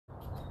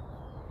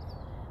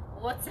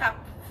What's up,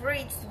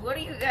 freaks? What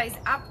are you guys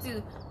up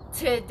to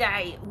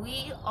today?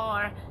 We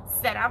are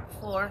set up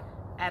for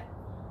a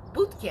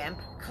boot camp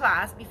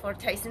class before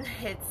Tyson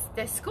hits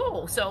the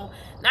school. So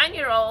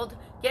 9-year-old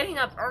getting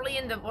up early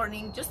in the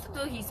morning just to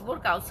do his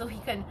workout so he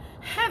can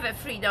have a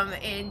freedom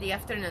in the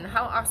afternoon.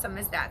 How awesome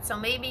is that? So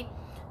maybe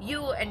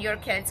you and your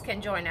kids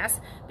can join us,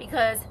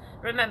 because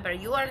remember,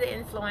 you are the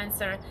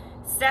influencer.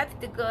 Set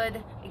the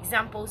good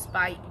examples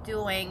by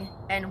doing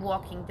and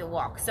walking the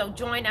walk. So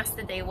join us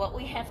today. What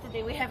we have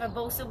today, we have a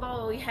Bosu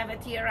ball, we have a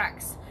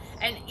TRX,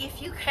 and if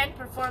you can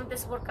perform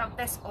this workout,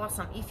 that's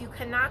awesome. If you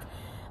cannot,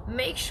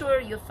 make sure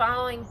you're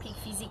following Peak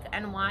Physique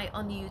NY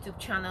on the YouTube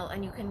channel,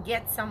 and you can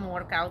get some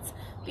workouts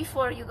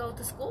before you go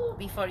to school,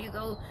 before you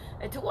go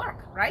to work,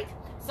 right?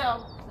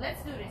 So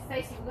let's do this.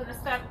 Tyson, we're gonna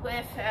start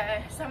with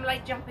some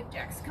light jumping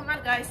jacks. Come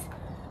on, guys,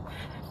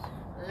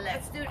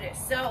 let's do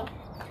this. So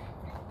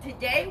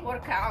today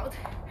workout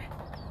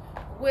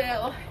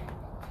will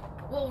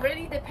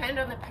really depend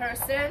on the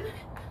person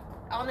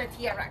on the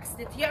TRX.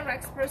 The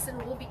TRX person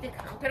will be the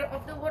counter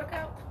of the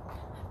workout.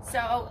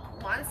 So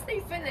once they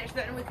finish,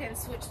 then we can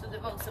switch to the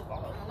Bosu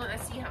ball, and we're gonna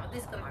see how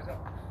this is gonna go.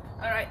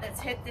 All right, let's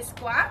hit the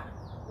squat.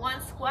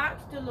 One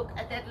squat to look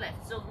at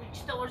deadlift. So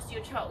reach towards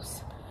your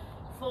toes.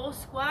 Full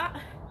squat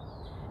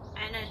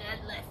and a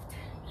deadlift.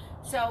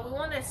 So we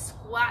want to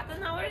squat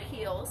on our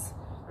heels,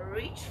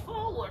 reach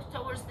forward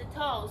towards the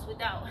toes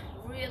without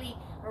really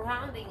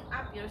rounding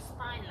up your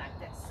spine like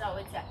this. So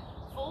it's a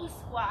full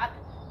squat,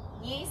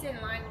 knees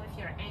in line with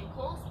your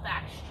ankles,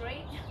 back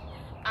straight,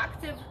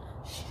 active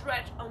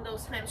stretch on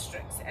those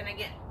hamstrings. And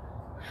again,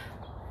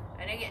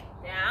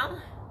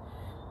 down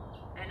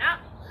and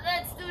up.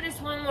 Let's do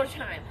this one more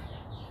time.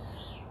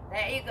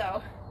 There you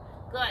go.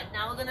 Good.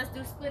 Now we're gonna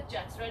do split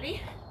jacks.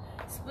 Ready?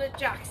 Split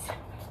jacks.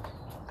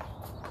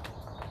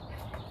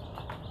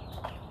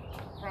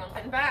 Front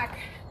and back.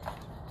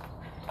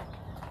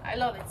 I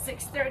love it.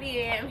 6:30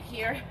 a.m.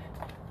 here.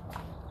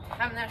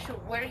 I'm not sure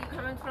where you're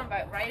coming from,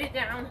 but write it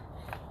down.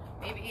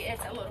 Maybe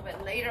it's a little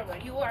bit later where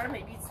you are.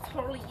 Maybe it's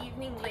totally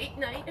evening, late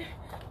night.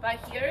 But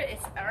here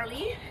it's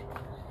early,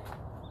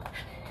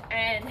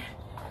 and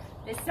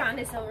the sun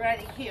is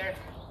already here.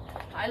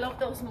 I love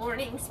those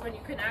mornings when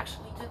you can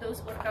actually do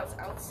those workouts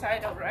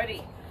outside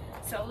already.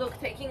 So look,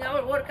 taking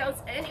our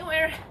workouts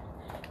anywhere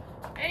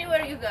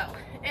you go,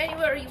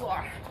 anywhere you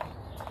are.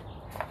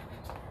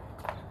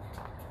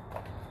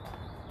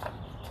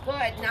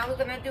 Good. Now we're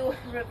gonna do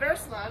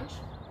reverse lunge.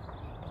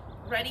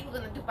 Ready? We're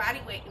gonna do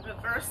body weight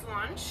reverse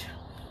lunge.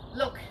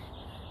 Look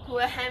to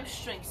a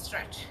hamstring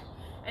stretch.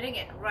 And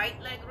again, right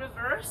leg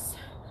reverse.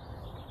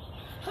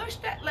 Push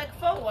that leg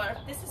forward.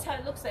 This is how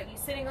it looks like. You're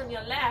sitting on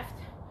your left.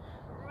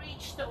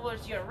 Reach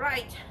towards your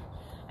right.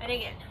 And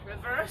again,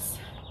 reverse.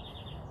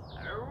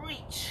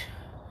 Reach.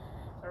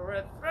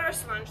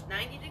 Reverse lunge,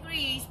 90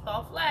 degrees,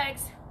 both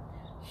legs.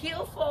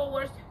 Heel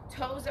forward,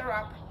 toes are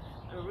up.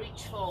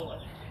 Reach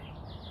forward.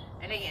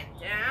 And again,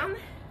 down.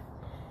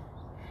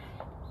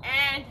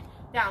 And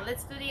down.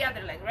 Let's do the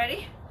other leg.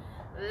 Ready?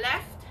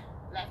 Left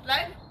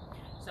leg.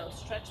 So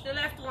stretch the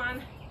left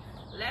one,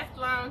 left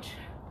lunge,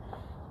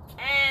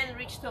 and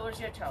reach towards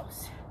your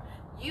toes.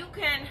 You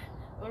can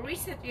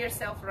reset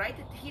yourself right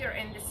here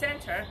in the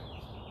center.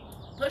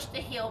 Push the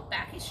heel,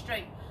 back is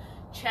straight,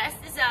 chest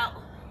is out,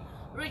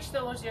 reach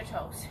towards your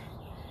toes.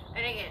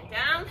 And again,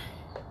 down.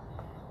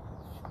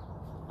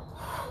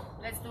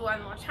 Let's do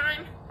one more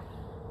time.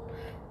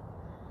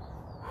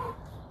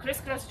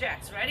 Crisscross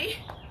jacks. Ready?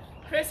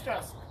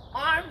 Crisscross,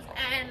 arms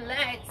and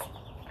legs.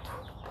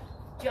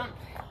 Jump.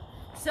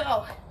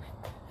 So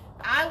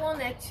I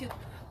wanted to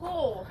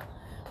pull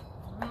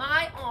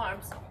my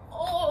arms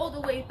all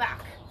the way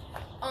back.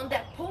 On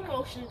that pull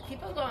motion,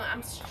 keep on going.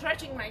 I'm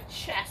stretching my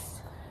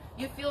chest.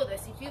 You feel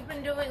this. If you've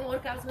been doing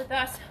workouts with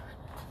us,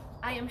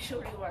 I am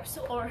sure you are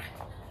sore,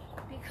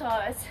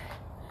 because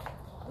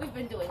we've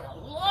been doing a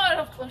lot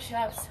of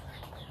push-ups,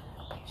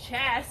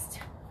 chest,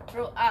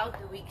 throughout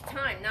the week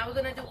time. Now we're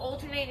gonna do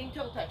alternating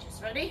toe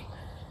touches. Ready?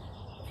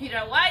 Feet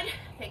are wide.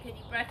 Take a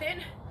deep breath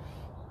in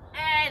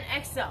and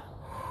exhale.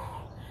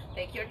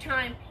 Take your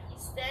time.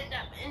 Stand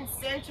up in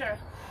center.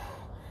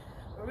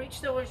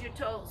 Reach towards your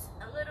toes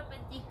a little bit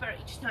deeper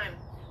each time.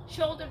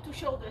 Shoulder to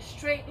shoulder,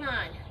 straight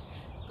line.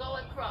 Go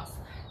across.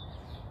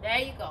 There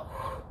you go.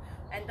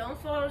 And don't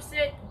force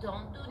it.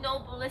 Don't do no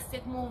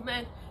ballistic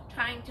movement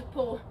trying to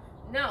pull.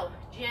 No,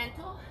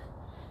 gentle.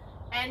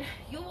 And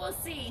you will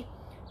see,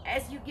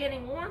 as you're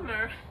getting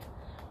warmer,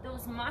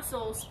 those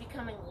muscles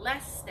becoming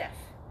less stiff.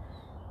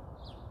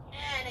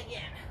 And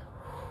again,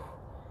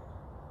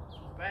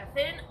 deep breath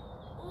in.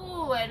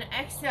 Ooh, and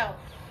exhale.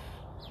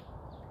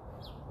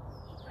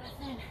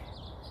 Breath in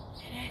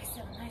and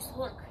exhale. Nice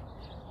work.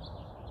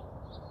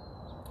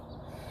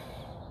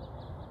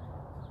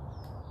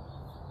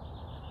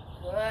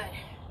 Good.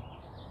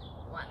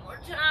 One more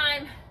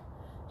time.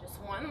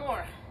 Just one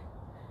more.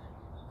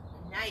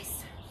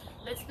 Nice.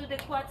 Let's do the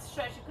quad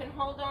stretch. You can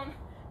hold on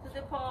to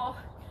the pole.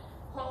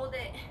 Hold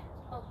it.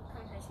 Oh,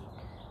 come Tyson.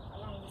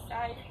 Along the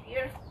side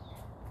here.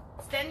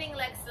 Standing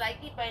legs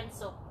slightly bent,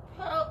 so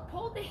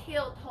pull the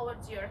heel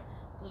towards your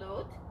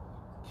glute.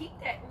 Keep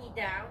that knee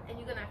down, and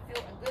you're gonna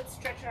feel a good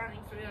stretch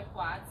running through your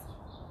quads.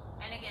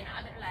 And again,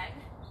 other leg.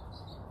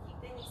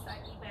 Keep the knee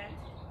slightly bent.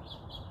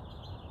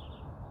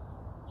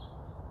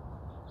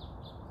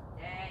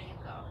 There you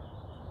go.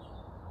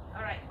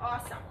 All right,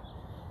 awesome.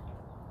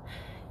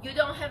 You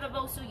don't have a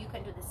Bosu, you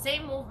can do the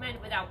same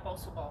movement without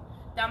Bosu ball.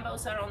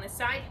 Dumbbells are on the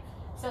side.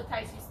 So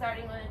Tyson,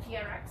 starting on a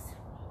TRX.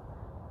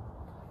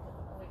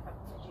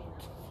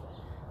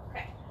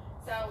 Okay,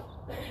 so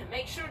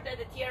make sure that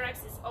the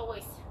TRX is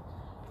always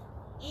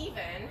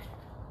even.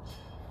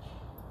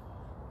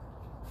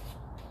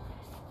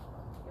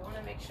 You want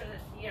to make sure that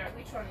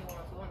which one you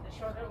want? You want the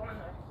shorter one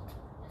or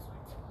this one?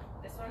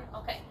 This one?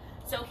 Okay.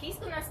 So he's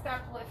gonna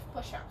start with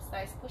push-ups.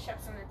 Nice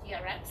push-ups on the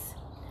TRX.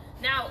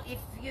 Now, if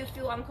you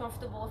feel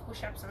uncomfortable with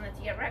push-ups on the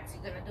TRX,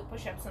 you're gonna do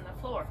push-ups on the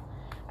floor,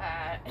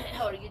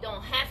 or you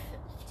don't have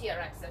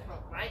TRX at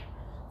home, right?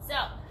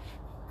 So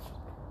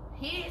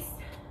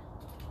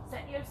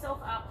set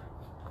yourself up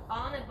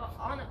on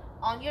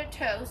your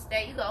toes.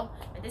 There you go.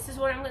 And this is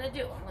what I'm gonna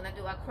do. I'm gonna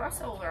do a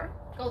crossover.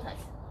 Go,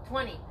 Tyson.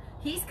 20.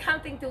 He's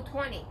counting till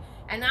 20,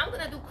 and I'm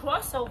gonna do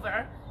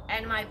crossover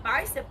and my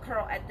bicep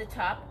curl at the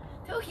top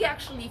till he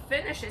actually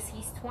finishes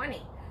his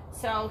 20.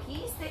 So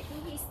he's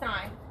taking his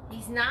time.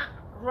 He's not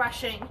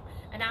rushing,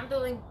 and I'm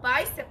doing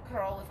bicep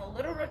curl with a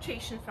little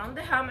rotation from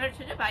the hammer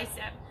to the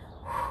bicep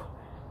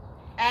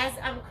as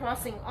I'm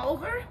crossing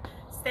over,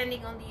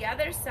 standing on the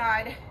other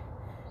side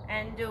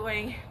and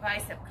doing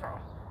bicep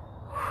curl.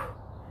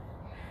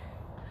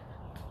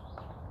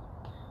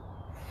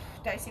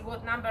 Dicey,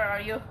 what number are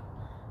you?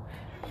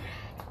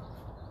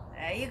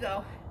 There you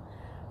go.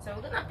 So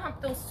we're gonna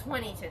pump those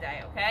 20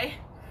 today, okay?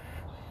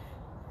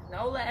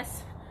 No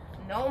less,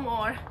 no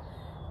more.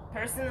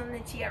 Person on the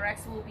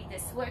TRX will be the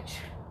switch.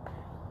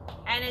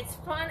 And it's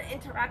fun,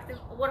 interactive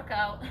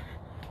workout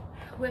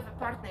with a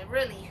partner,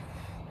 really.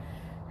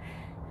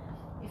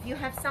 If you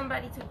have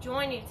somebody to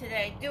join you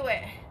today, do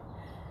it.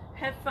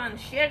 Have fun,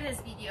 share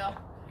this video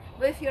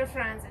with your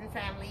friends and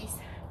families.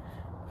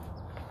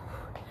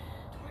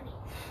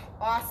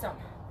 Awesome.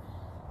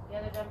 The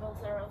other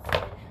dumbbells are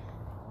outside.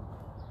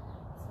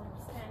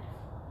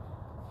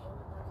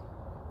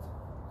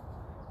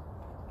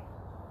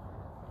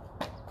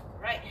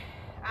 Right,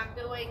 I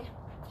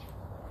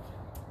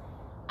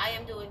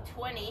am doing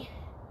 20.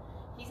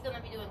 He's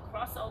gonna be doing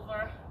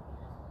crossover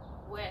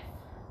with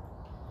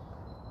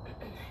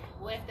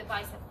the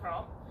bicep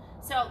curl.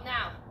 So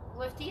now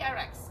with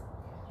TRX,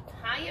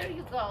 higher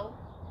you go,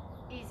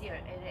 easier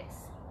it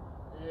is.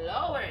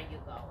 Lower you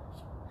go,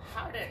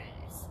 harder it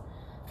is.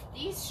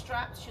 These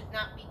straps should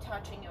not be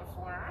touching your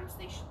forearms.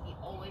 They should be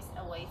always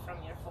away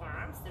from your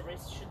forearms. The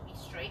wrist should be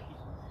straight.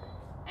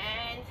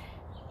 And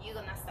you're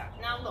gonna start.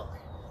 Now look,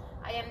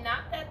 I am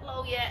not that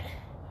low yet.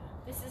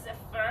 This is the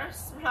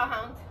first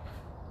round.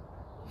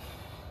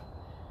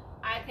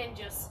 I can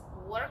just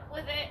work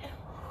with it,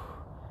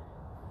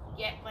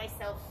 get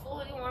myself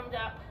fully warmed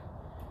up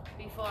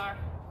before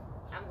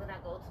I'm gonna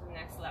go to the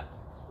next level.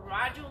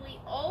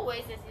 Gradually,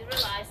 always, as you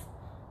realize,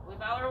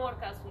 with our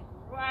workouts, we're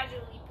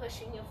gradually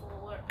pushing you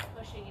forward,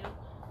 pushing you.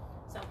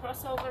 So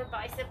crossover,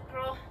 bicep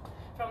curl,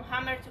 from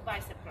hammer to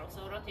bicep curl,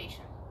 so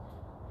rotation.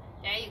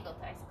 There you go,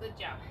 guys, good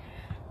job.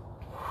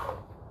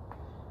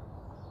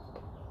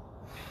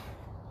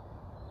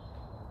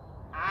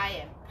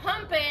 I am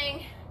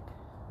pumping.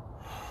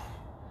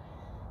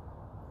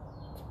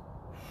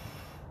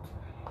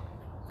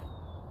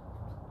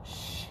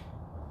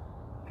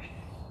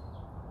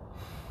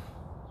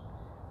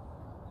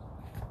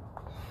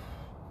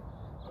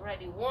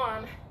 Already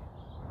warm.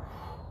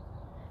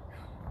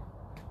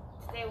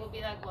 Today will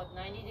be like what,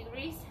 90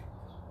 degrees?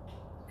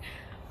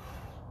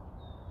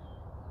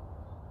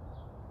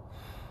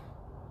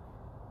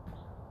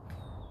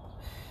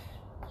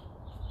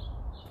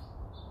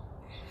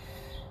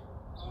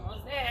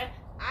 Almost there.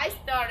 I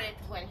started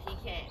when he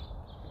came.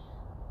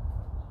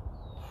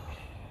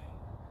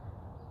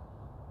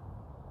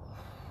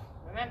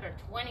 Remember,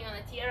 20 on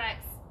the TRX.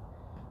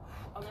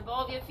 On the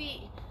ball of your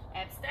feet.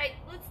 Abs tight,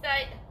 glutes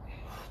tight.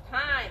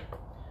 Time.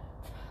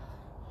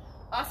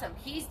 Awesome.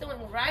 He's doing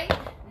right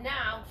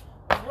now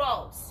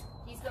rows.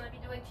 He's going to be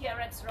doing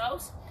TRX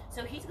rows.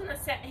 So he's going to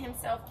set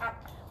himself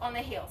up on the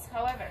heels.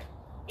 However,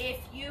 if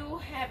you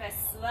have a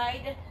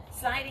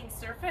sliding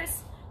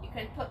surface, you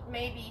can put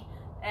maybe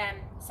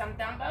some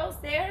dumbbells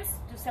there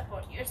to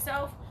support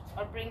yourself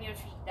or bring your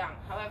feet down.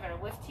 However,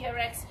 with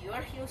TRX,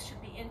 your heels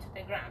should be into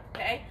the ground,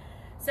 okay?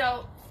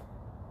 So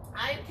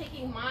I am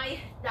taking my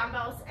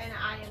dumbbells and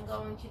I am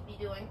going to be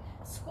doing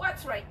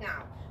squats right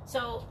now.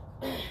 So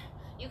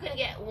you can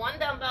get one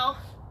dumbbell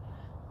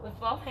with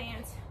both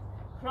hands,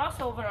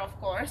 crossover of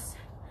course,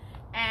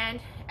 and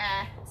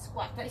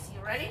squat. Tyson,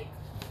 you ready?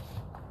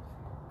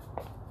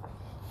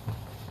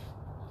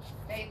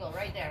 There you go,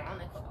 right there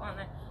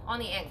on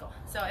the angle,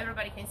 so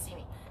everybody can see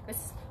me.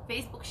 Because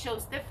Facebook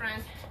shows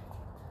different.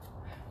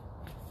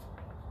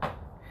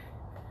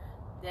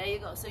 There you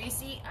go. So you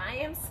see, I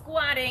am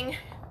squatting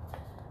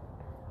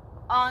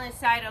on the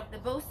side of the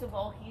booster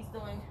ball. He's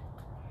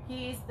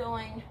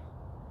doing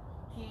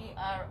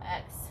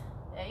TRX.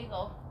 There you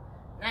go.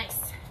 Nice.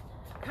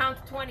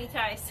 Count 20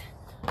 ties.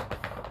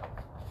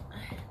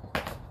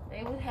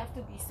 They would have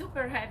to be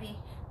super heavy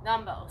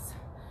dumbbells,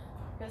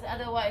 because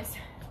otherwise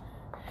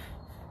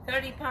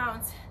 30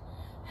 pounds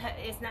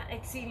is not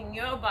exceeding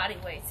your body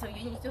weight. So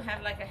you need to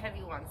have like a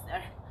heavy ones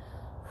there.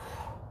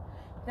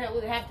 That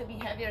would have to be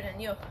heavier than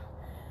you.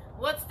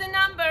 What's the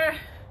number?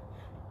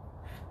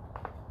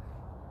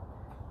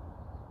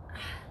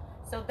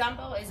 So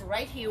dumbbell is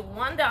right here,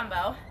 one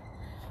dumbbell.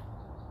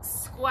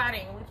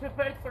 Squatting. We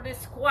prepared for the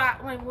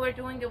squat when we're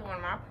doing the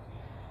warm-up,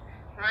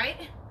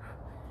 right?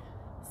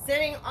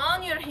 Sitting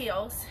on your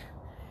heels,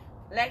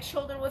 legs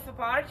shoulder width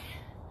apart.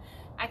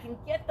 I can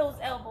get those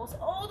elbows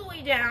all the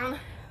way down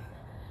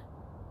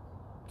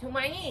to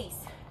my knees.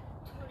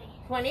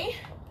 20?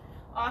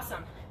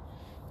 Awesome.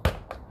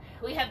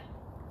 We have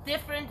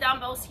different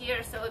dumbbells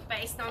here, so it's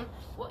based on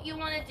what you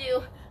want to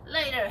do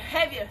later,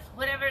 heavier,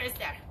 whatever is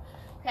there.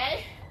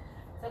 Okay?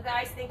 So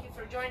guys, thank you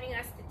for joining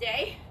us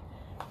today.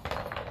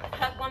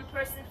 Have one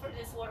person for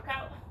this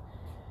workout.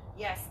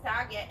 Yes,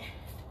 target.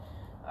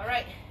 All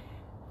right.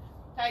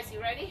 Tyson,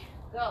 you ready?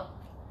 Go.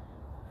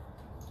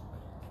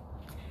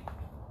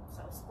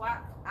 So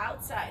squat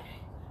outside.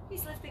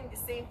 He's lifting the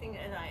same thing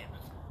as I am.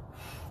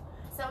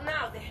 So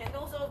now the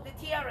handles of the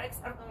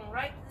TRX are going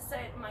right to the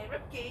side of my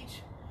rib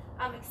cage.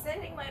 I'm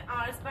extending my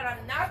arms, but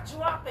I'm not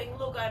dropping.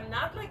 Look, I'm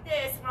not like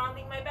this,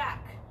 rounding my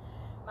back.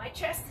 My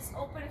chest is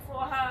open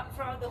for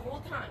the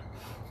whole time.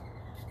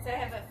 So I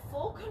have a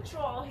full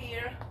control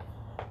here.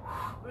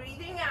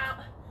 Breathing out,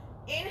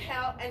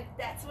 inhale, and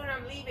that's when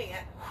I'm leaving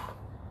it.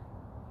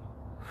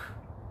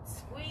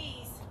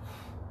 Squeeze.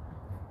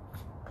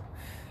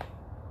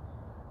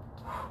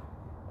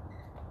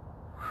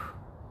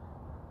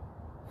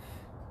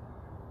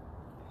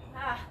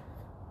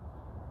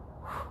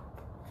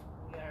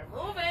 We are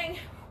moving.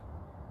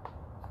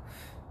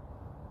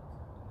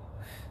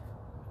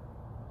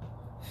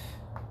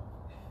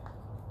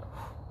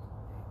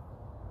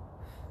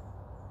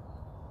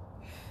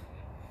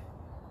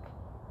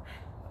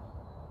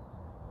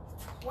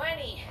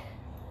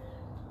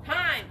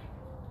 Time.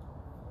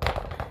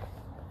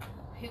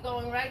 You're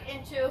going right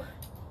into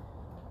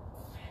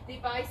the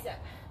bicep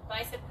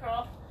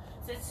curl.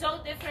 So it's so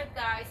different,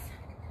 guys,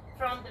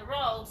 from the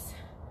rows,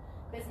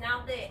 because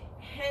now the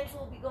hands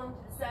will be going to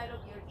the side of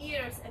your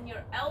ears and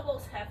your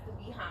elbows have to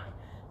be high.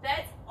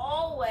 That's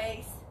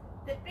always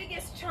the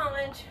biggest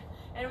challenge,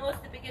 and what's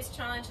the biggest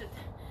challenge that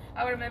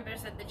our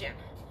members at the gym?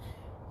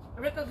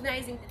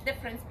 Recognizing the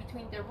difference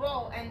between the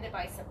row and the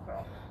bicep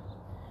curl.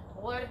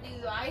 Where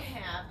do I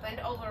have?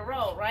 Bend over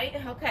row, right?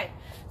 Okay,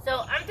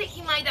 so I'm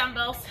taking my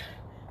dumbbells,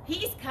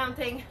 he's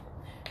counting,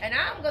 and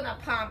I'm gonna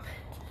pump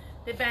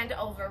the bend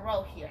over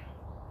row here.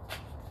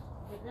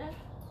 Good there?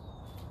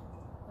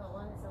 No,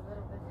 one is a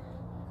little bit,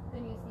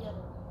 then use the other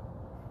one.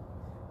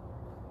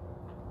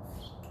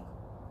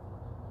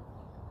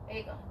 There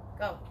you go,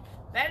 go.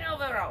 Bend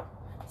over row.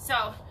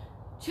 So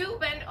 2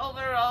 bend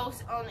over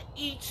rows on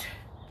each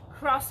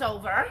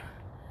crossover.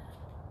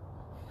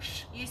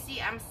 You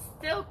see, I'm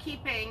still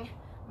keeping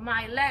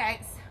my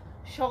legs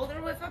shoulder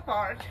width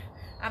apart.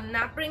 I'm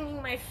not bringing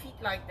my feet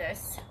like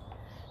this.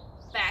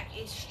 Back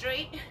is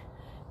straight,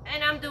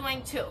 and I'm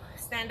doing 2.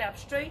 Stand up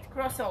straight,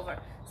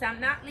 crossover. So I'm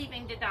not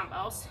leaving the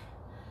dumbbells.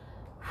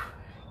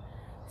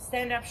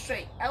 Stand up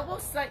straight.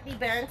 Elbows slightly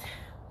bent,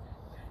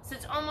 so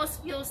it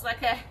almost feels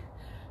like a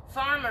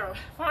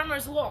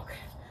farmer's walk.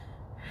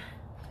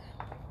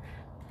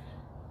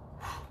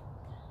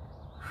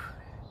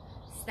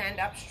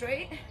 Stand up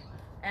straight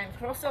and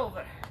cross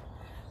over.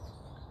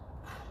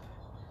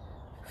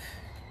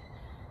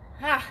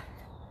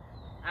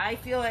 I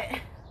feel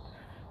it.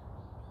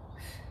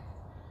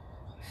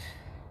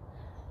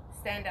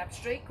 Stand up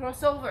straight,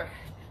 cross over.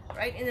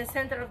 Right in the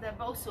center of the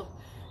bosu.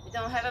 You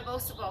don't have a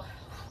bosu ball.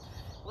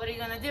 What are you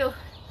gonna do?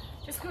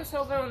 Just cross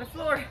over on the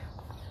floor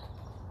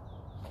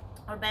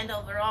or bend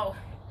over row.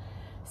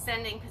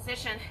 Standing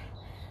position.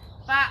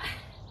 But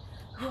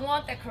you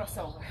want the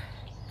crossover.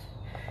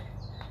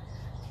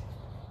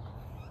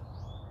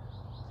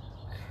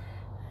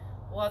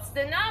 What's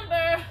the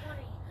number?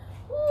 20.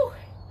 Woo.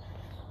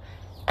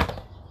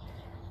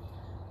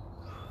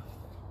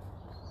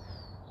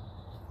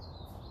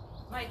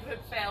 My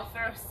grip fell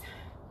first.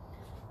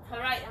 All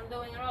right, I'm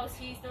doing rows.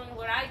 He's doing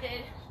what I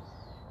did.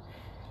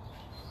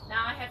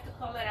 Now I have to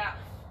call it out.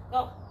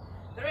 Go.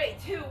 3,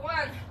 2,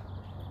 1.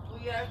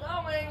 We are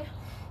going.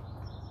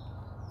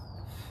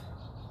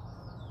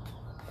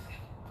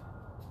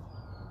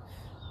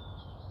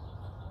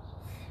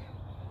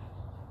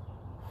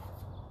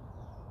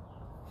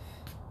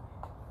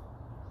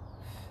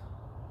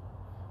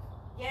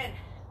 Again,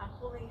 I'm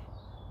pulling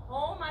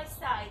all my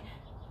side.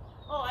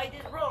 Oh, I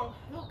did wrong.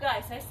 Look,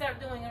 guys, I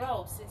started doing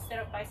rows instead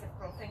of bicep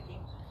curl. Thinking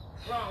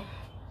wrong.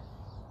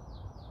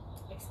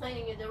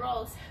 Explaining you the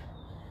rows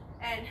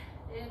and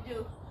didn't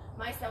do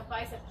myself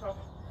bicep curl.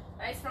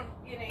 Guys, from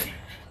beginning.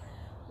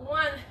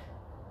 1,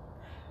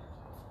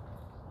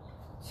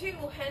 2,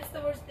 hands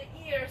towards the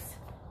ears,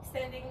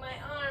 extending my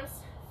arms.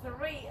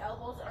 3,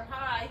 elbows are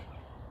high.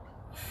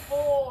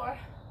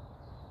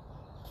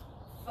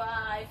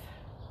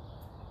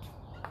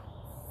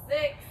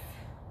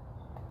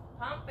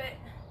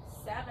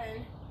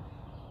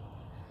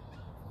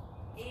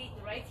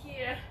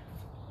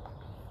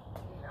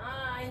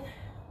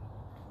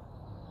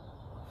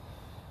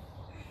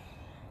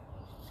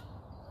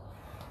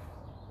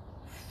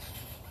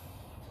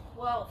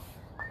 12,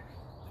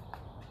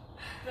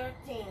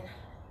 13,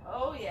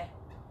 oh yeah,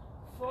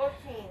 14,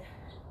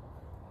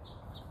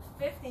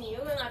 15,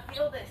 you're gonna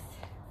feel this,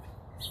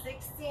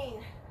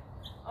 16,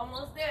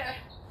 almost there,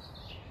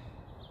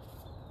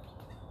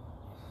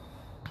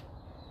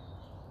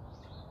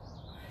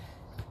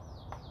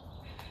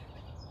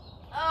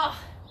 oh,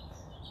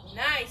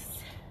 nice,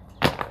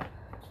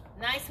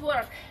 nice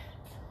work.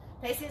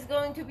 This is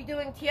going to be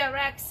doing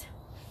TRX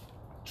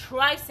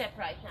tricep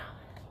right now.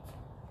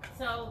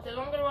 So the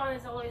longer one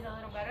is always a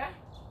little better.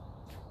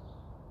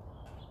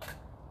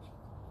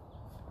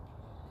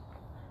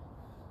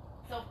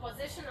 So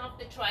position of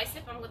the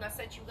tricep, I'm gonna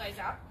set you guys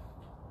up.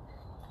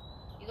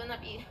 You're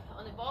gonna be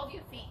on the ball of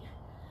your feet.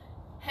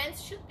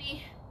 Hands should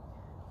be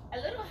a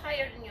little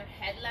higher than your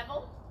head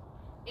level.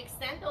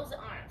 Extend those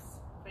arms.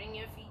 Bring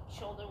your feet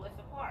shoulder width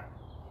apart.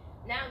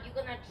 Now you're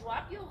gonna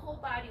drop your whole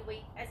body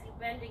weight as you're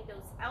bending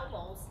those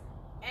elbows,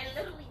 and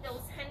literally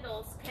those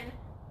handles can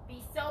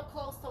be so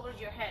close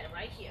towards your head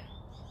right here.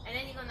 And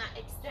then you're gonna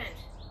extend.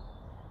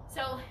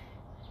 So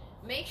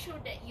make sure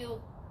that you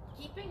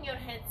keeping your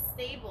head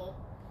stable,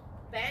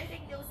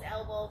 bending those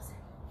elbows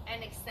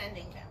and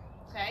extending them,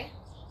 okay?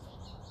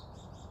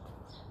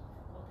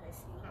 Okay,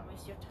 so you don't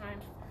waste your time.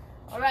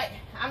 All right,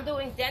 I'm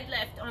doing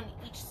deadlift on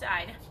each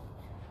side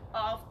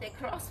of the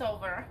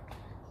crossover.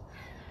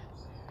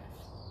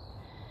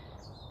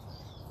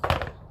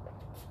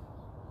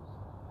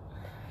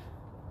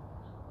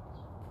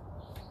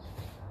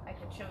 I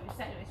can show you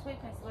sideways, wait,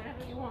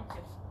 whatever you want to.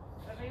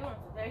 Whatever you want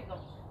to, there you go.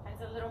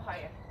 Hands a little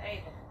higher, there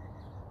you go.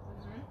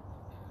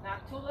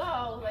 Not too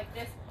low, like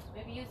this.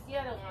 Maybe use the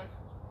other one.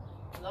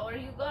 Lower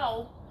you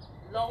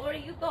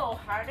go,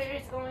 harder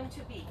it's going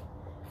to be.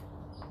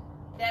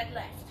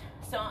 Deadlift.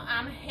 So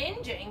I'm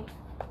hinging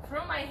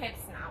through my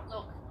hips now,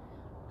 look.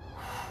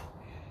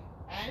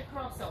 And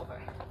crossover.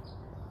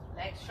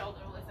 Legs shoulder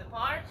width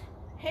apart.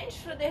 Hinge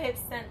through the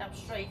hips, stand up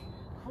straight,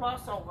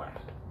 crossover.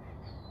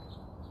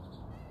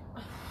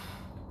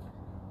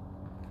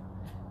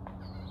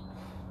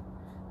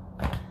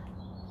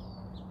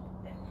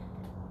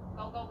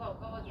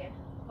 Go again.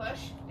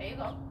 Push, there you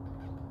go.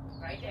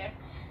 Right there.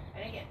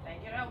 And again,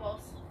 bend your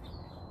elbows.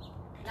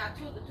 Not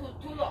too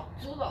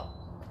low.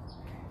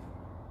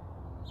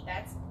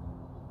 That's,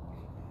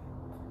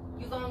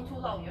 you're going too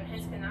low. Your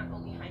hands cannot go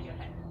behind your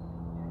head.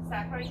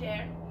 Stop right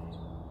there.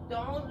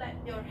 Don't let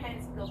your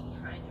hands go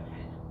behind your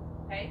head.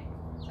 Okay?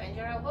 Bend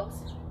your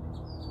elbows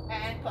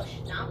and push.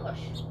 Now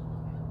push.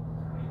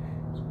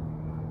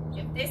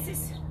 If this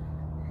is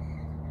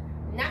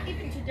not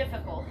even too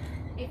difficult,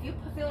 if you're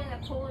feeling a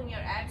pull in your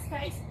ab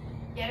space,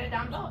 get a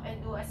dumbbell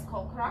and do a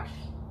skull crush.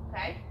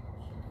 Okay?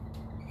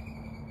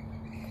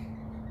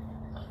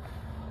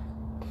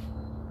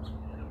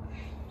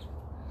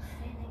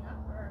 Standing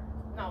up or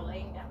no,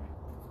 laying down.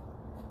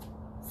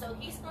 So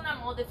he's gonna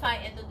modify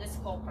and do the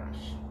skull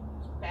crush.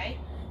 Okay?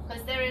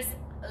 Because there is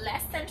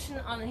less tension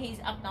on his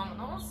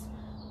abdominals.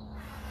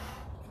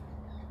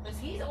 Because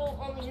he's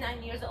only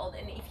 9 years old,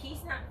 and if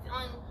he's not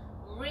on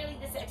really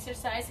this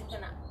exercise,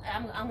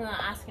 I'm gonna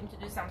ask him to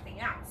do something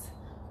else.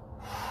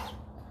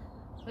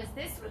 Because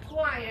this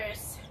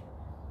requires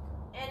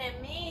an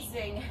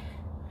amazing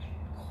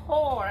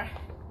core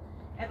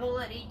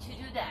ability to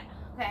do that.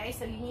 Okay,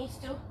 so he needs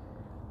to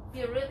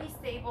be really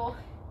stable,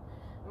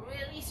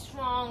 really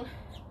strong,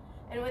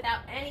 and without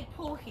any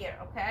pull here.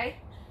 Okay.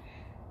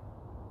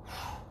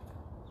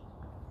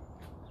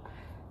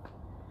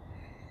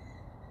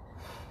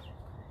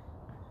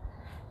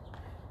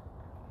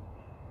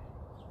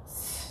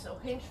 So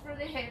hinge through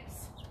the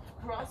hips,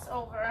 cross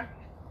over,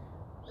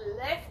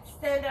 lift,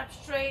 stand up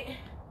straight,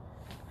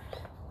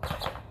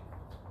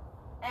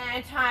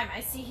 and time.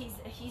 I see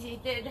he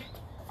did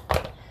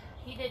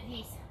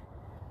his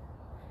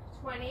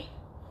 20.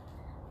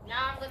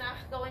 Now I'm gonna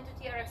go into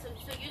TRX. So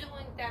you're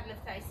doing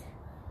deadlift, Tyson.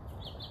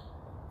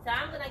 So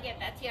I'm gonna get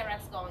that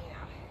TRX going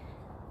now.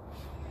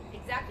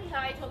 Exactly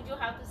how I told you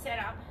how to set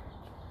up.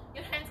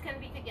 Your hands can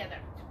be together.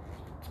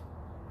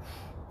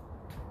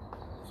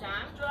 So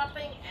I'm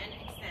dropping and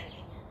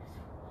extending.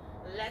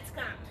 Let's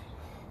count.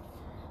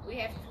 We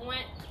have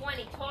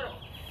 20 total.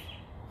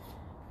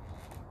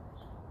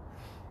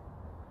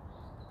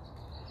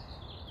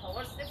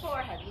 Towards the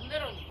forehead,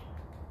 literally.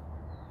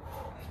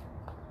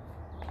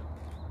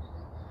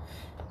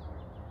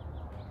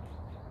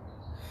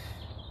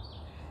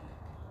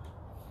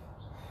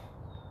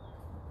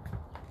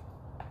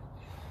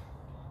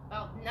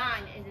 About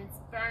 9 and it's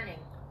burning.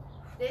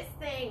 This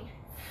thing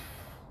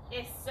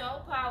is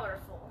so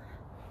powerful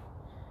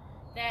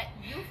that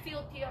you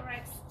feel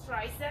TRX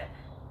tricep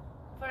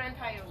for an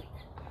entire week.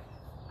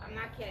 I'm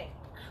not kidding.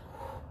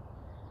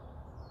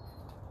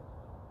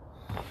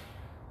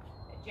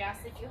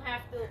 Adjust if you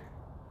have to.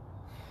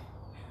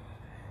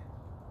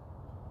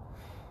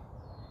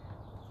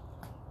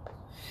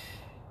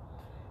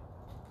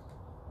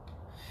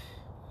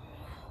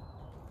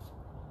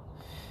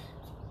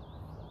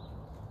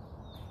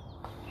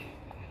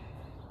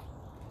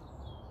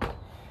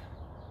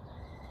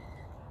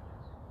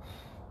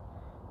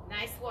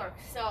 Nice work.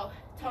 So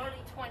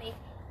totally 20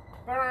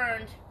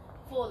 burned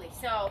fully.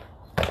 So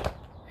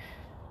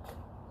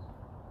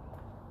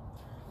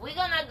we're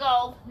gonna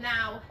go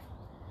now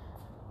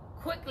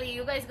quickly.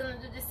 You guys gonna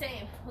do the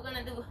same. We're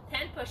gonna do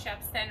 10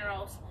 push-ups, 10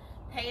 rows,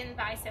 10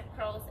 bicep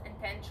curls, and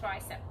 10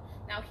 tricep.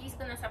 Now he's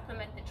gonna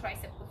supplement the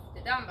tricep with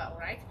the dumbbell,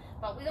 right?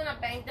 But we're gonna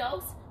bang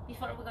those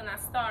before we're gonna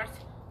start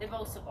the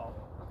Vosable,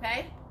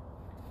 okay?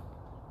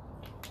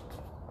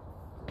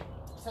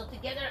 So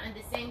together at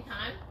the same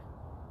time,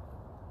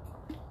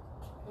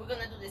 we're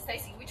gonna do this.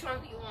 Tyson, which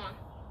one do you want?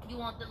 You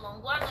want the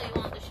long one or you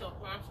want the short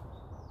one?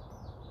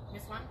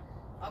 This one?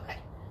 Okay.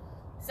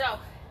 So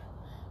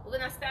we're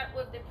gonna start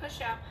with the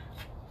push-up.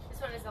 This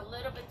one is a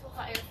little bit too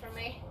high for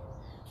me.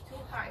 Too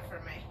high for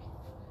me.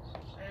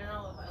 I don't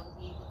know if I will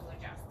be able to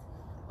adjust.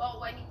 But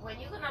when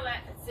you're gonna let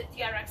the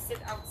TRX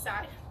sit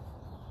outside,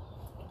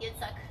 it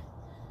gets like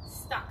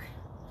stuck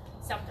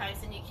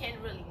sometimes and you can't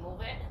really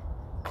move it.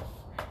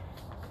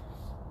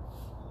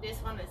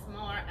 This one is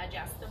more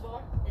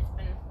adjustable. It's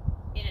been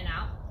in and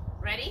out.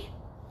 Ready?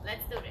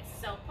 Let's do this.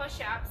 So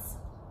push-ups.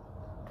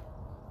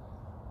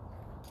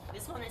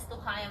 This one is too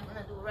high. I'm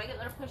gonna do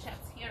regular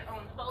push-ups here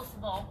on the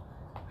Vosable.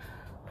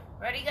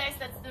 Ready, guys?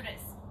 Let's do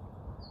this.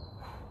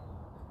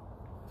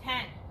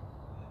 10.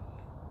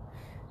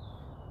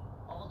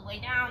 All the way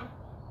down.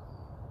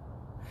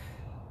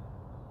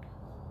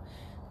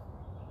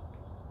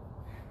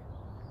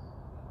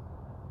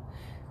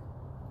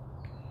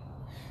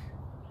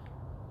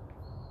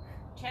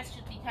 Chest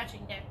should be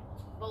touching the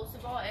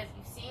Vosable as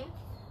you've seen.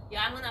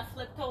 Yeah, I'm gonna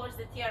flip towards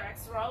the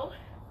TRX row.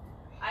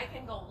 I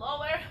can go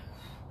lower.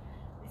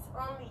 It's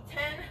only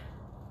 10.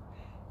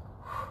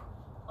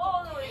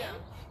 All the way down.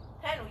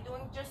 10, we're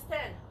doing just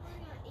 10.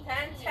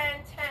 10,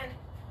 10, 10.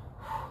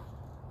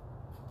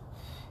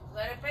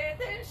 Gotta pay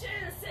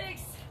attention.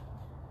 6,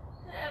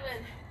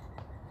 7,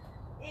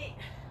 8,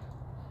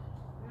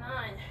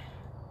 9,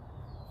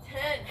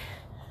 10.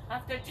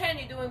 After 10,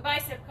 you're doing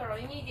bicep curl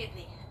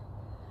immediately.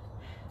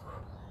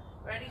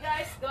 Ready,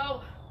 guys?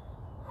 Go.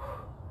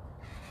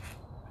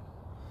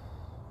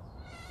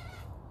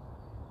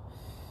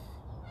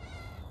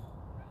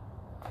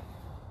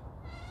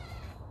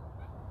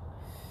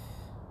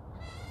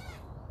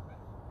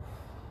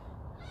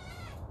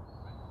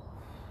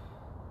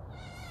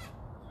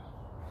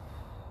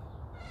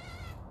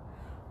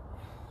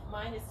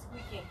 Mine is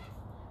squeaking.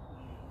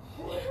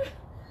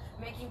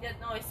 Making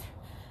that noise.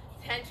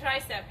 10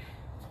 tricep.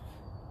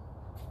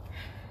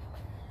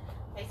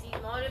 I see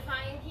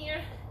modifying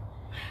here.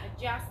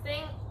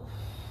 Adjusting.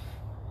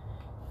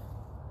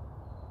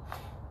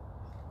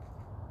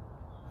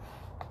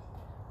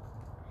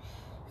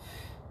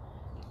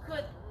 You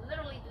could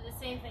literally do the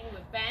same thing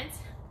with bands.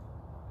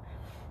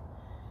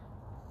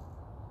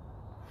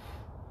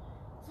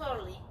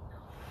 Totally.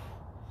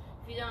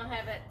 If you don't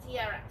have a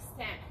TRX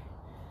 10.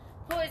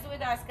 Who is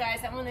with us, guys?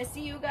 I want to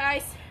see you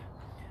guys.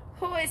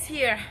 Who is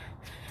here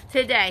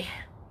today?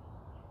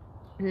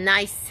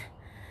 Nice.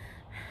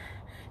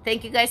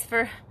 Thank you guys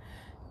for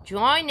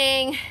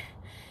joining.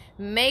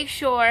 Make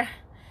sure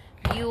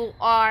you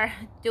are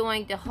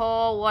doing the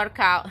whole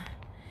workout.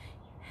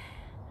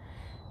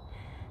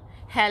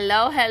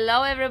 Hello,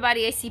 hello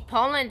everybody. I see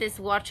Poland is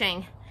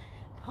watching.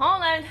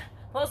 Poland,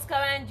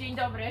 Polska, dzień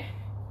dobry.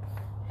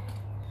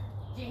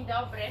 Dzień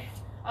dobry.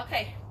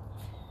 Okay.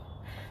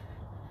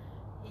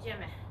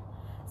 Idziemy.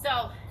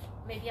 So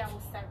maybe I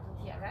will start with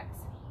TRX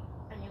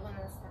and you're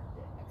gonna start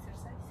the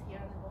exercise here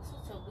on the muscle.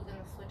 So we're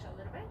gonna switch a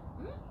little bit.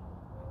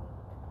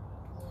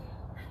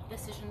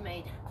 Decision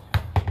made.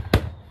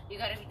 You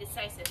gotta be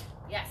decisive.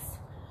 Yes.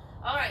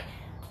 All right.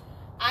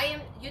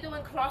 You're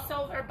doing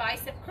crossover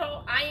bicep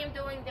curl. I am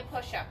doing the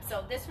push-up.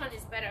 So this one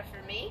is better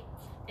for me.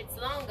 It's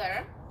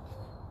longer.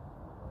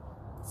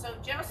 So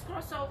just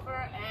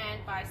crossover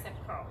and bicep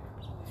curl.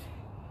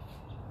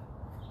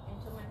 In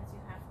 2 minutes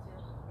you have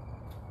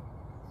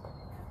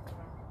to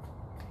run.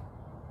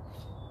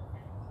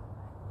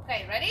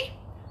 Okay, ready?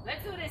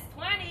 Let's do this.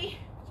 20.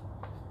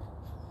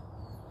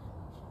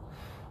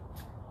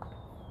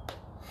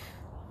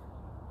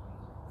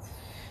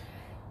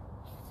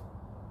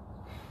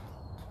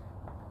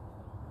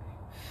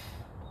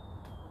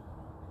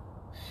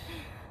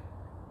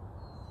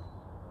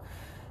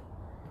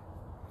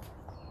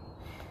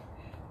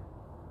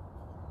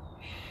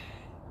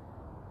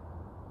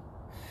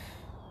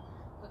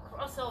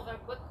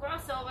 Quick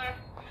crossover.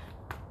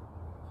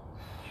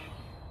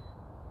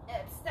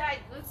 It's tight,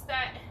 glutes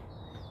tight.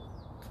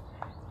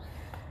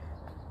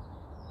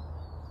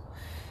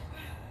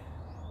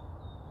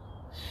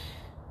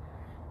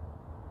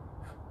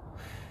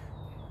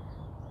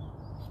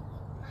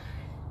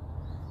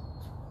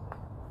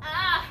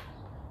 Ah,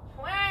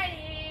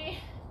 20.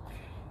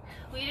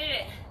 We did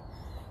it.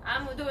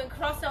 I'm doing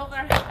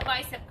crossover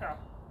bicep curl.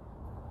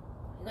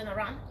 You gonna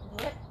run?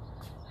 Do it?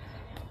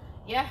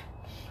 Yeah.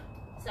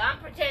 So I'm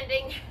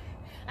pretending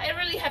I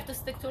really have to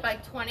stick to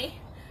like 20.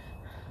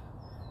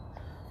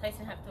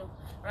 Tyson have to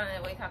run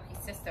and wake up his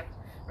sister.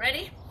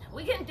 Ready?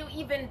 We can do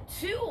even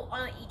 2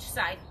 on each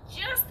side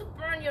just to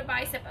burn your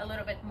bicep a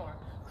little bit more.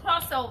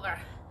 Crossover.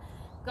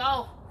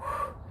 Go.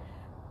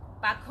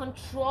 but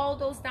control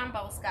those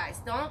dumbbells, guys.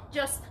 Don't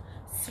just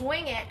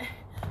swing it.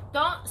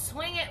 Don't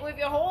swing it with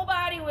your whole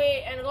body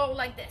weight and go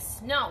like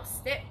this. No,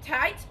 stay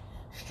tight,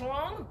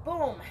 strong,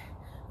 boom.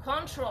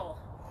 Control.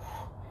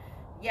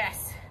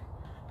 Yes.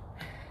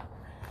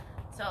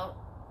 So,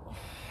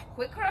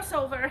 quick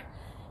crossover,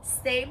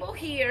 stable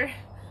here.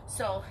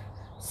 So,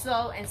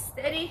 slow and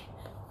steady,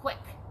 quick.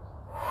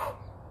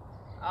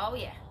 Oh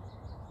yeah.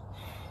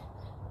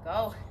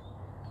 Go.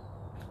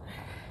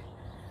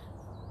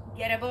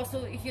 Get a ball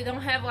stool if you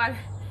don't have one.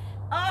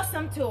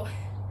 Awesome tool.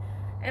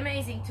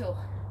 Amazing tool.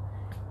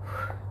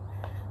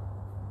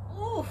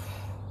 Ooh.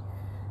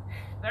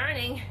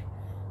 Burning.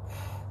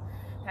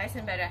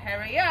 Tyson better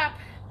hurry up.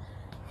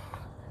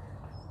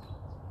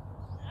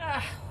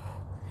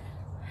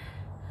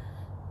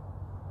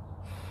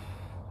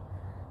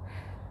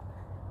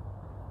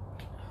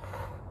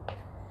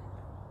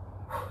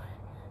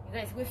 You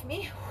guys with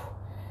me?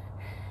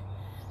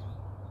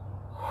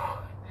 I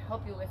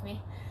hope you're with me.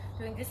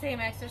 Doing the same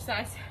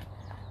exercise.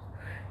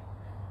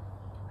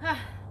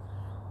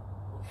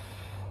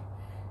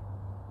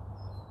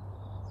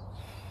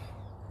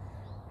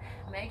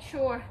 Make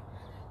sure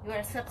you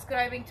are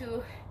subscribing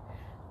to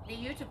the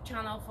YouTube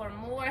channel for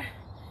more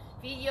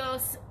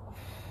videos,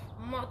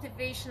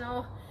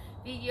 motivational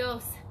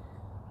videos.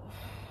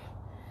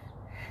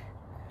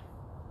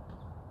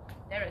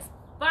 There is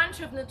a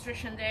bunch of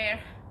nutrition there,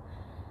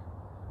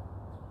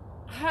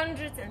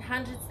 hundreds and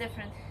hundreds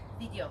different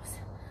videos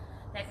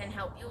that can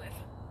help you with.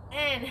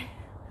 And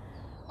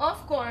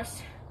of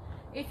course,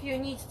 if you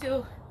need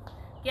to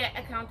get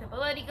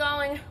accountability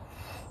going,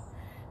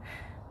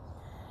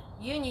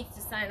 you need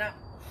to sign up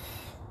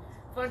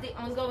for the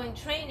ongoing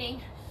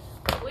training,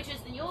 which is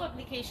the new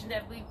application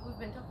that we've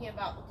been talking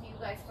about to you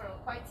guys for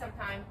quite some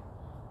time.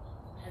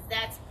 As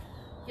that's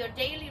your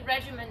daily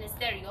regimen is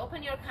there. You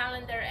open your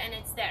calendar and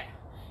it's there.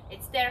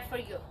 It's there for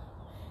you.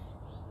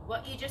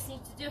 What you just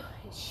need to do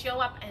is show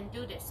up and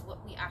do this,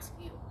 what we ask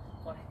you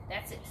for.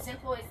 That's it.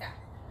 Simple as that.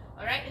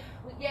 All right,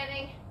 we're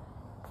getting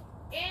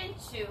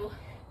into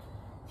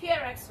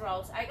TRX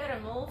rows. I gotta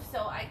move, so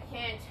I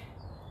can't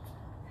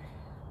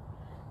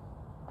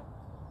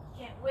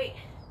wait.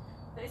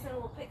 Tyson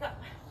will pick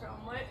up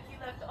from where he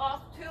left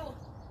off. 2,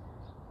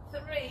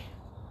 3,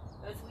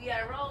 because we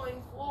are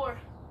rolling. 4,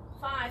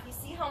 5. You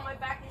see how my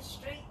back is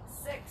straight?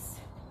 6,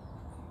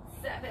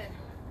 7,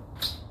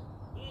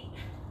 8,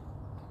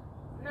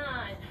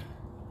 9,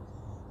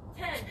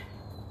 10,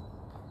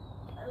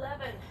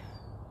 11,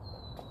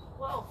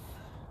 12,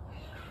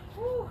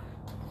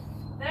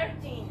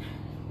 13,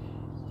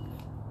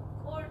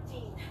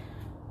 14,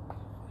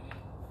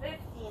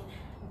 15,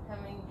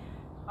 coming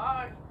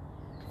hard,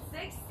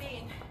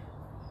 16,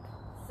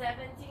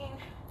 17,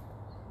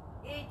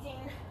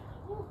 18,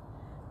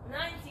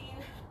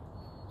 19,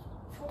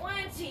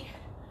 20.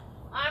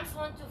 Arms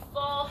want to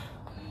fall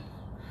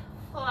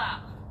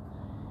out.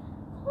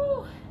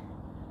 Woo.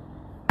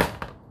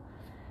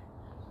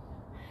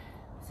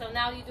 So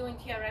now you're doing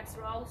TRX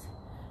rows.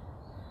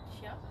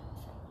 Yep.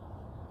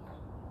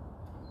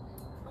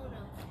 Oh no,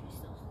 she's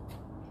still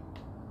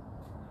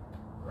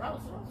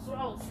rows, rows,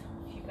 rows.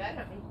 She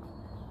better be.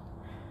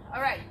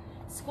 All right,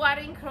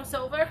 squatting,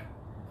 crossover.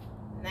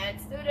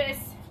 Let's do this.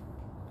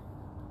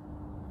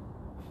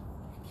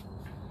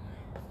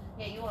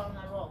 Yeah, you are on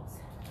the rolls.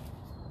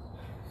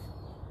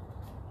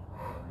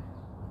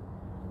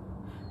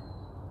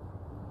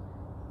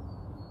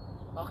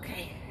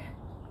 Okay.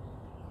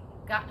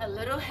 Got a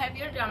little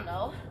heavier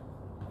dumbbell.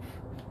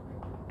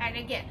 And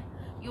again,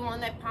 you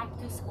want to pump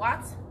 2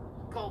 squats?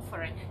 Go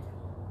for it.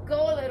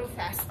 Go a little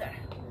faster.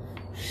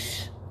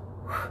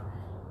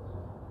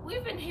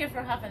 We've been here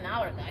for half an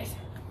hour, guys.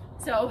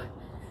 So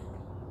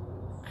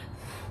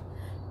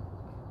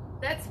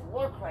that's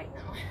work right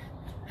now.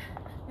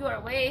 You are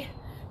way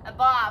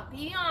above,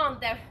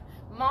 beyond the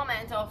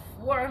moment of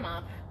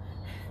warm-up.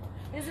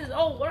 This is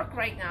all work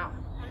right now,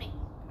 honey.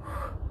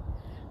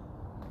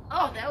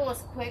 Oh, that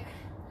was quick.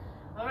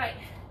 All right,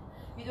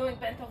 you're doing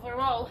bent over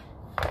row.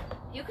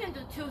 You can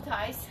do 2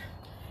 ties.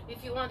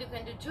 If you want, you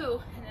can do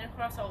 2 and then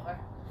cross over.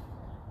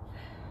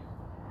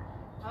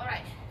 All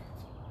right,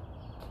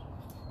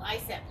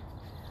 bicep.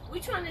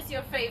 Which one is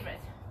your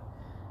favorite?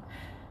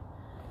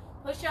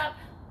 Push up,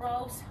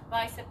 rows,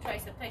 bicep,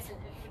 tricep. Tyson,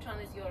 which one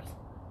is yours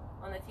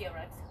on the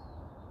TRX?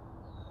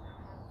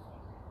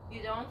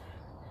 You don't?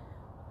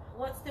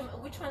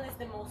 Which one is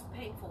the most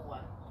painful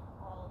one?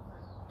 All of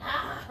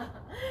them.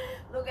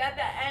 Look at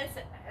the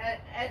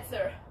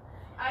answer.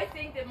 I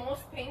think the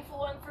most painful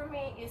one for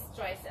me is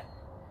tricep.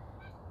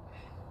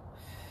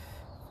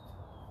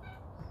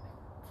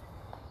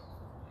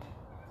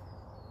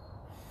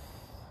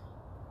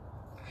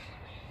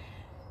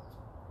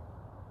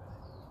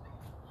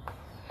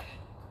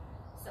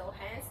 So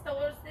hands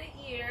towards the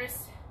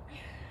ears.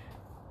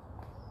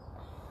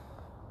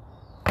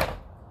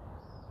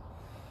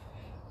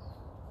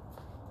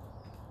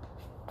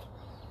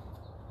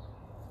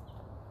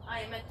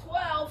 I am at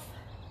 12.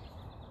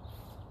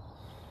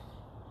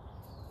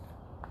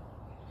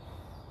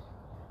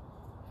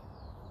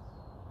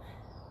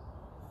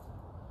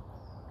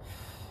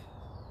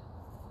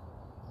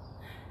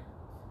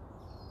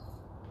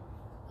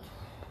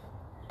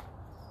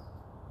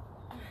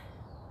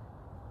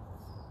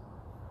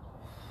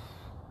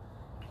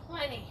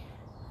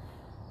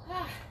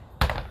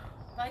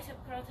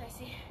 curl,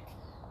 Tyson.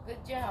 Good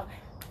job.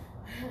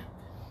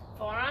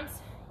 Forearms,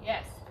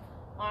 yes.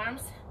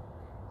 Arms,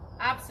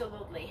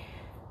 absolutely.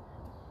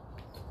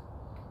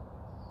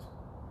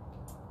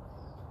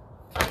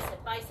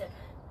 Bicep, bicep.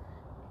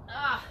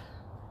 Ah.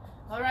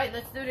 All right,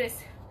 let's do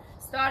this.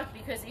 Start,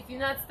 because if you're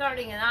not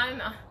starting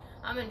and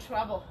I'm in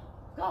trouble.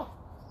 Go.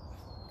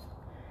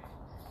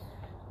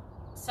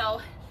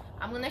 So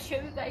I'm gonna show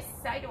you guys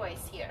sideways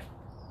here.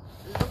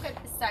 Look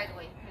at the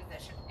sideways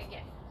position.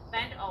 Again,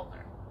 bend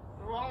over,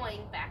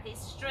 rolling back is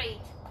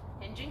straight,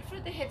 hinging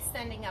through the hips,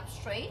 standing up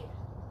straight,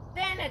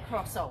 then a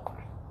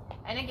crossover.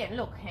 And again,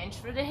 look, hinge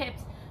through the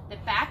hips. The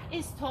back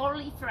is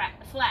totally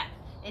flat.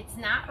 It's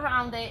not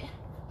rounded.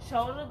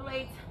 Shoulder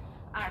blades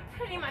are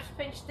pretty much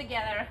pinched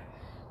together.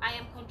 I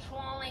am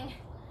controlling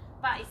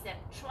bicep,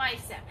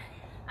 tricep.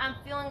 I'm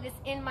feeling this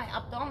in my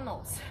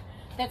abdominals.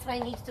 That's why I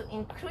need to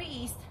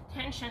increase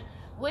tension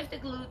with the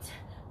glutes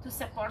to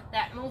support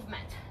that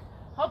movement.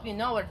 Hope you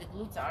know where the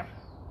glutes are.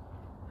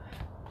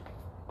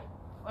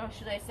 Or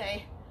should I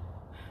say,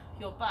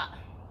 your butt.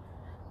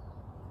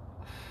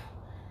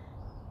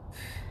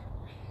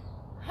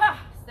 Ha!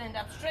 Stand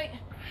up straight,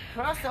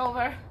 cross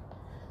over.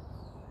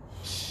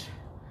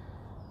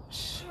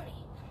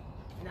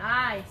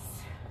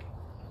 Nice.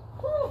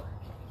 Whew.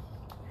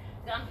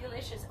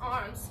 Gumpulicious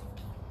arms.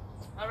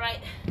 All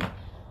right.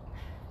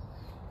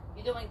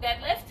 You're doing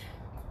deadlift.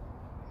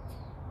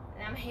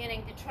 And I'm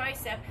hitting the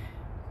tricep.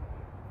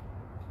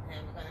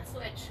 And we're gonna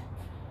switch.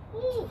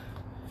 Woo.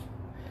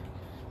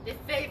 The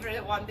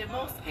favorite one, the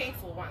most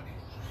painful one.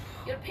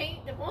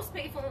 The most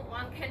painful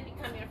one can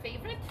become your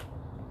favorite?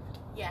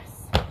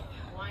 Yes.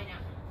 Why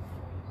not?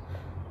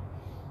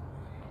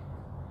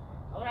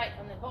 All right,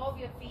 on the ball of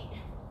your feet.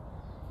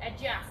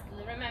 Adjust.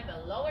 Remember,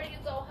 lower you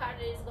go,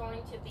 harder is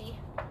going to be.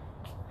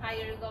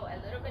 Higher you go, a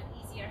little bit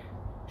easier.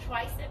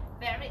 Tricep,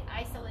 very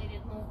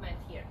isolated movement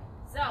here.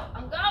 So,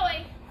 I'm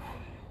going.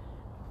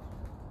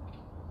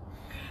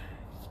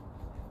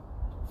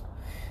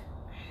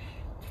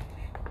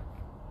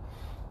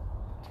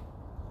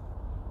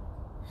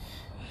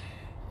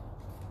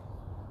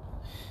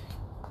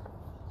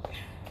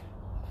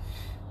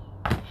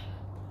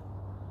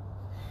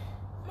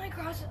 My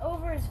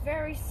crossover is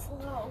very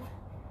slow.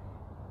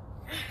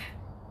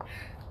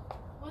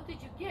 What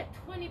did you get?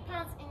 20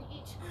 pounds in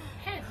each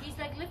hand. He's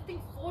like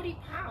lifting 40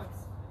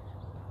 pounds.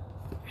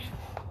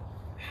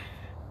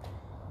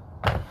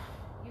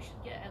 You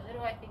should get a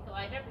little, I think,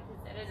 lighter,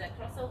 because there is a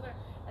crossover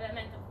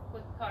element of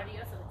quick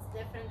cardio, so it's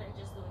different than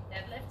just doing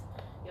deadlift.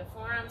 Your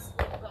forearms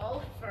will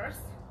go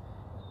first.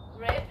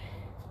 Rip.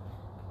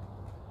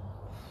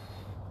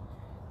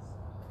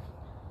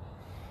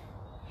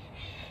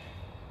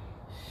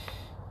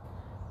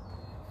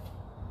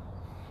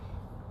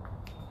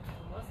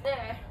 Almost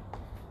there.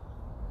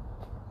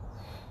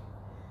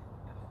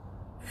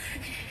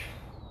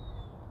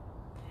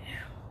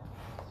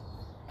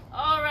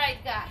 All right,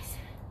 guys.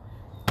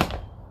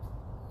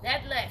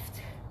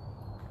 Deadlift.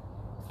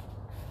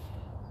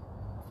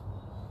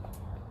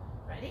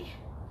 Ready?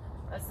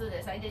 Let's do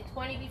this. I did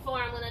 20 before.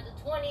 I'm gonna do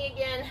 20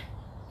 again.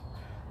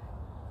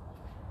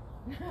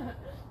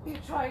 You're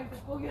trying to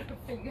pull your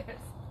fingers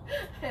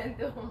and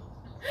do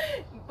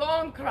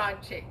bone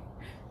crunching.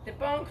 The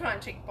bone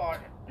crunching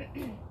part.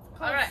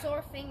 Called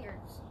sore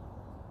fingers.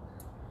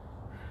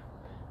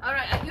 All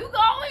right, are you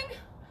going?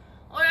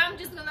 Or I'm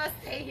just gonna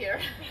stay here?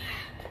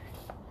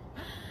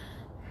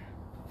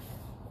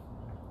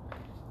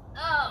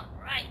 All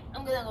right,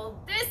 I'm gonna go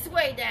this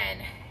way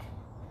then.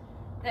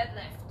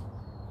 Deadlift.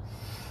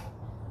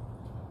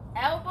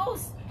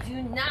 Elbows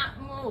do not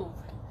move.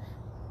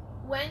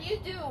 When you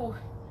do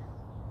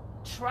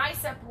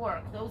tricep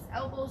work, those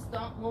elbows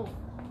don't move.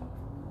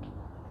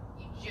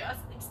 You're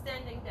just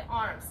extending the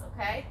arms,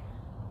 okay?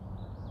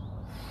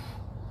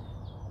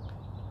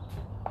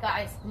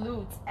 Guys,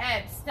 glutes,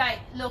 abs, tight.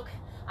 Look,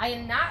 I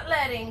am not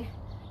letting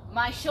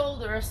my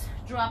shoulders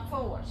drop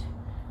forward.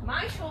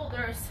 My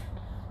shoulders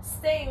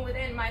staying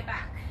within my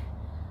back.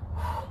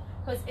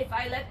 Because if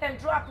I let them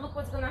drop, look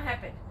what's gonna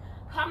happen.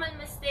 Common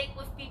mistake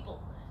with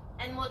people.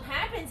 And what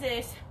happens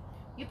is,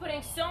 you're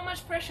putting so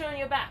much pressure on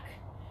your back.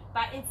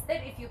 But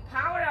instead, if you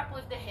power up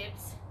with the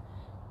hips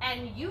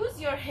and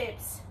use your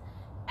hips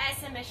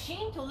as a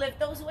machine to lift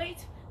those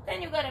weights,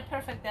 then you got a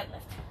perfect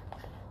deadlift.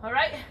 All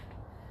right?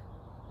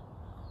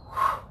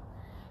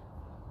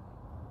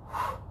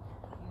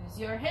 Use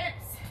your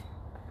hips,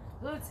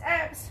 glutes,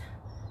 abs,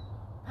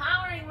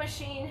 powering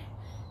machine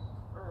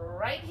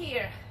right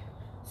here.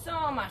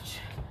 So much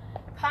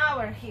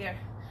power here.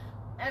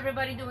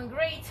 Everybody doing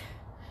great.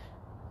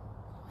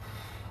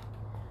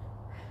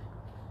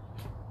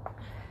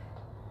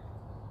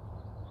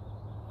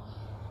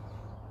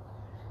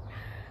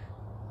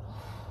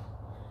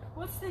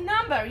 What's the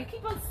number? You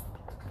keep on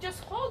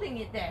just holding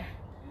it there.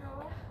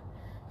 No.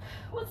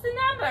 What's the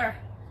number?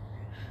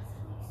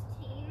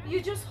 16.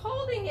 You're just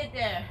holding it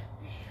there.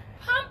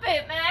 Pump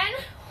it, man.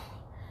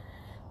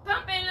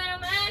 Pump it, little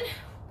man.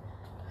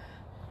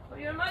 Or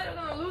your mother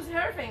gonna lose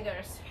her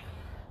fingers.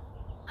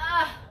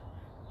 Ah.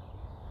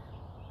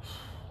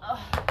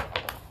 Oh.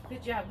 Good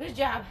Good job. Good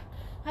job.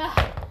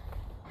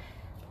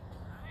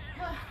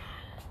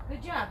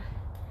 Good job.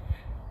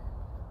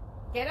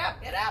 Get up,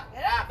 get up,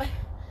 get up.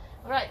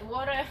 All right,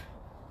 water.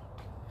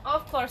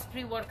 Of course,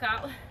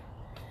 pre-workout.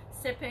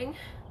 Sipping.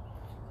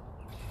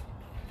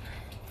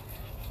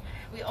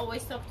 We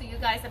always talk to you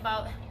guys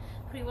about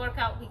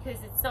pre-workout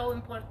because it's so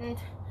important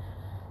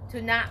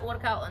to not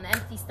work out on an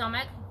empty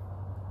stomach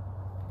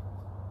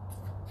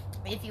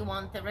if you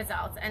want the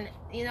results. And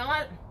you know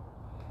what?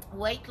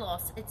 Weight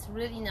loss, it's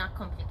really not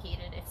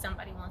complicated if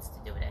somebody wants to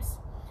do this.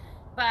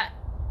 But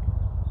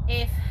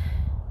if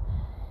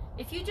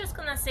you're just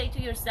gonna say to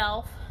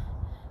yourself,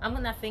 I'm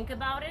gonna think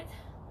about it,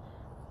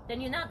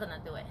 then you're not gonna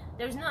do it.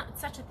 There's not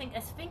such a thing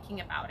as thinking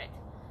about it.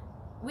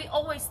 We're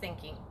always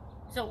thinking.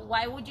 So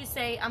why would you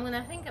say, I'm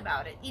gonna think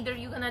about it? Either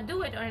you're gonna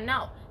do it or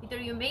no. Either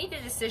you made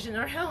the decision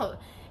or no.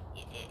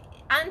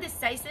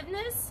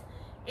 Undecisiveness,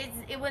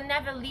 it will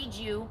never lead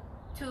you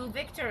to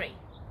victory.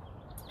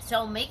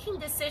 So making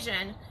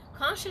decision,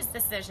 conscious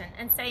decision,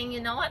 and saying,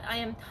 you know what, I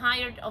am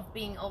tired of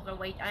being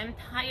overweight. I am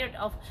tired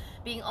of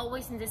being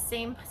always in the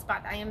same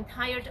spot. I am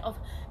tired of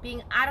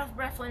being out of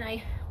breath when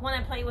I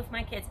want to play with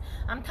my kids.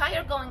 I'm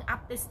tired going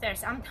up the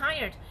stairs. I'm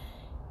tired.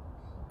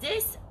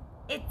 This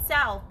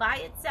itself, by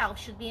itself,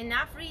 should be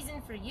enough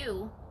reason for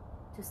you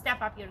to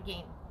step up your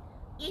game.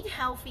 Eat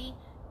healthy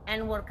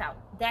and work out.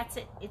 That's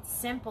it. It's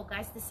simple,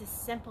 guys. This is a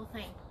simple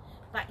thing.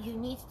 But you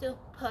need to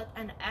put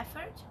an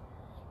effort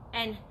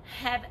and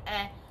have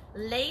a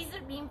laser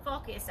beam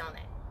focus on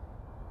it.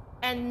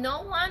 And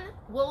no one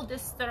will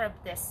disturb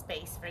this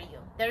space for you.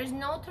 There is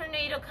no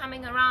tornado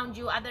coming around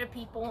you, other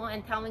people,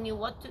 and telling you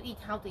what to eat,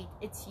 how to eat.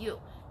 It's you.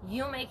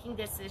 You making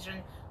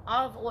decision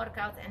of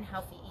workouts and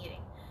healthy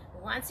eating.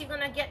 Once you're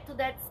gonna get to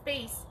that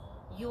space,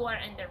 you are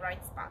in the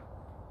right spot.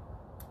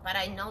 But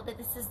I know that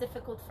this is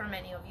difficult for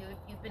many of you if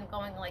you've been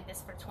going like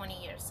this for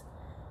 20 years.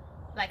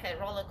 Like a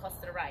roller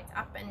coaster ride,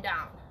 up and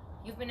down.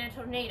 You've been in a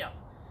tornado,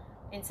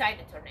 inside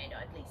a tornado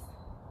at least.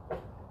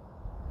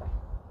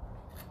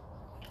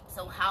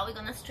 So how are we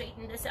gonna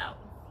straighten this out?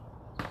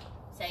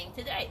 Saying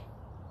today,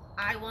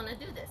 I wanna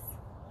do this.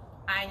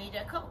 I need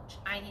a coach,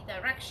 I need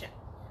direction.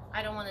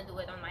 I don't wanna do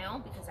it on my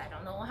own because I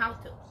don't know how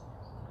to.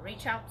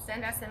 Reach out,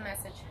 send us a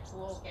message,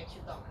 we'll get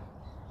you going.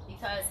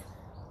 Because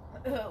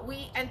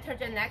we enter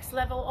the next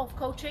level of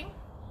coaching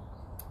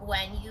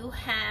when you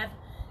have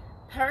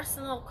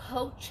personal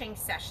coaching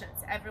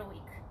sessions every week.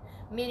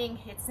 Meaning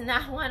it's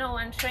not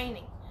one-on-one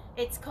training,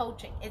 it's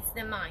coaching, it's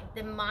the mind.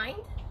 The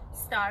mind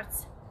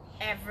starts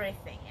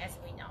everything, as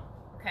we know,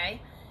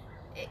 okay?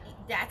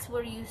 That's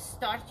where you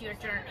start your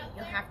journey.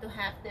 You have to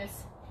have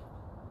this,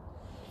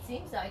 it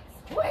seems like,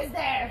 who is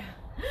there?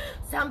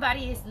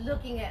 Somebody is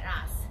looking at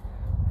us.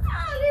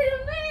 Oh,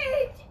 little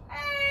Midge!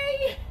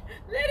 Hey!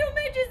 Little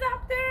Midge is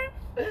up there.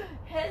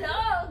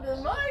 Hello,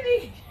 good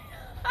morning.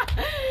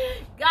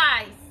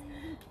 Guys,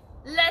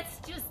 let's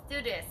just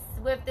do this.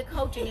 With the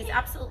coaching, it's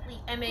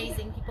absolutely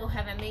amazing. People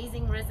have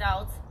amazing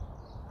results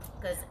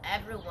because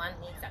everyone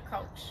needs a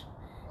coach.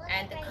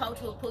 And the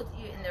coach will put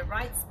you in the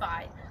right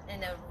spot,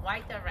 in the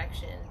right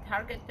direction,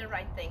 target the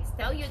right things,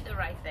 tell you the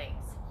right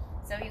things,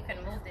 so you can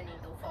move the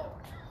needle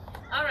forward.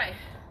 All right,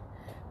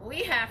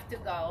 we have to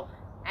go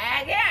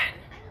again.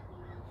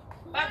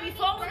 But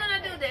before we're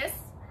gonna do this,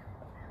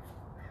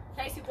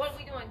 Casey, what are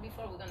we doing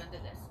before we're gonna do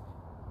this?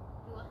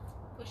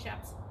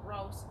 Push-ups,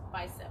 rows,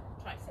 bicep,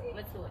 tricep.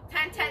 Let's do it.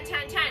 10, 10,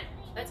 10, 10.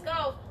 Let's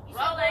go. Roll in.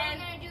 What are we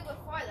gonna do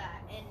before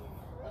that? And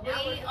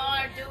we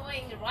are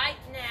doing right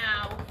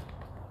now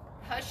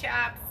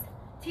push-ups,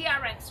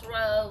 TRX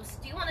rows.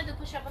 Do you want to do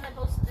push-up on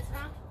this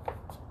round?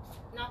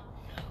 No?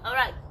 All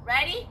right,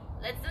 ready?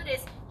 Let's do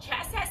this.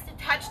 Chest has to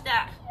touch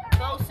the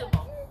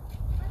possible.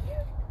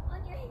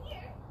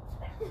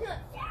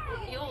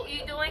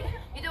 You doing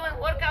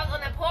workout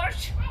on a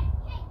porch?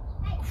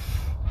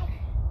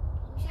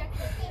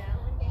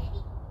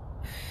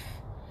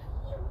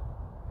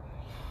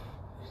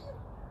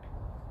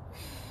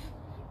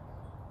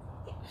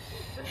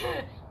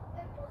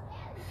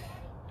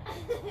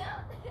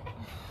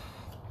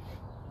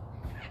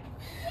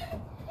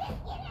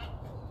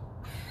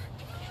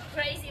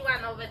 Crazy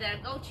one over there.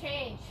 Go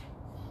change.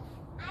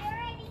 I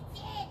already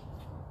did.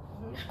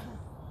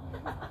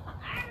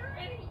 I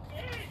already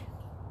did.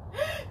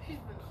 She's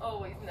been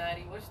always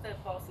naughty. What's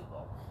that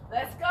possible?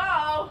 Let's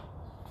go.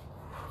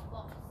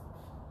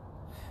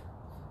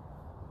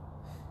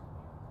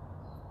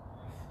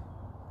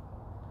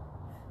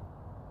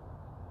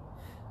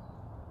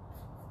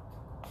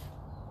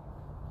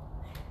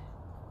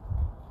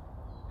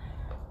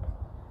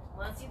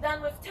 Once you're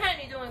done with 10,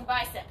 you're doing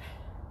bicep.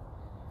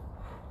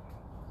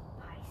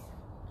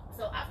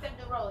 So after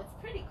the row, it's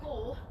pretty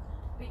cool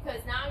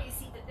because now you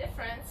see the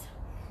difference.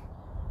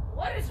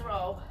 What is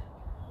row?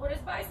 What is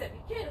bicep?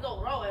 You can't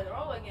go row and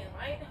row again,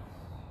 right?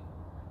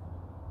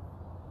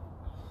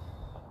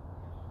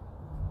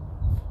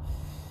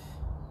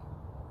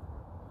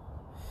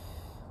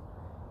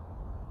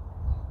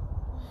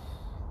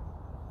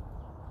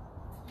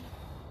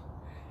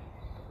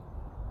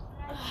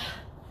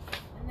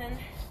 And then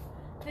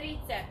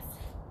triceps.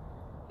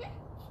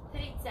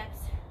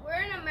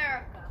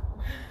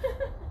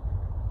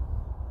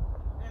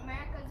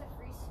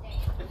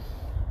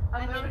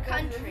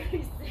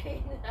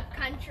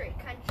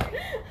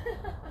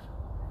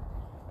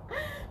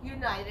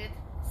 United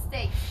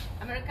States.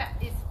 America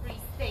is free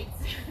states.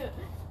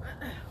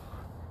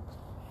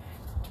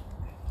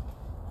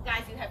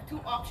 Guys, you have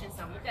two options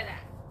now. Look at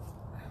that.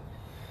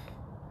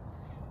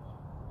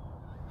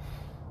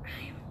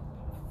 I am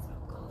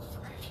so close.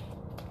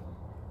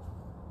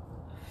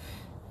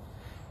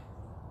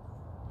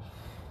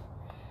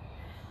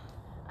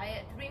 I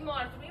had three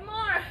more.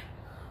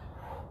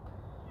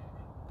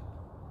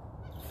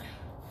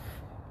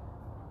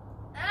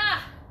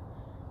 Ah,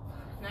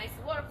 nice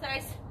work,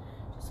 guys.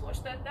 Just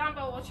watch that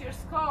dumbbell. Watch your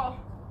skull.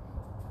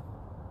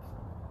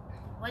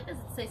 Why does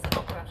it say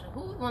skull crusher?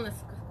 Who would want to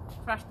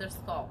crush their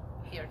skull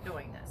here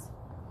doing this?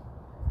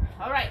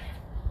 All right,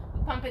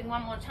 we're pumping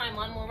one more time,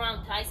 one more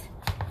round, Tyson.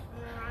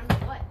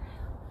 What?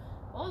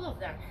 All of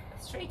them,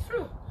 straight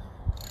through.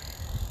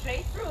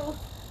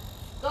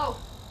 Go.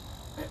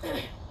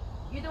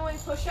 You doing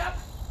push-up?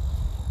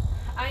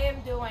 I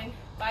am doing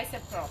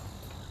bicep curl.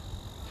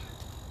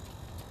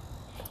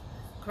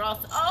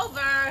 Cross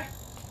over.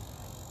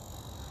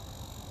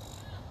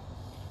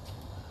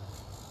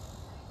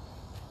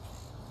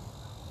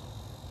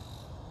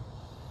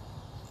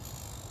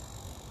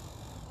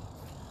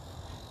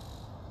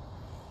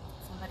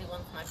 Somebody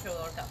wants my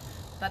pre-workout.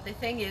 But the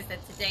thing is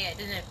that today I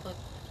didn't put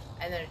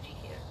energy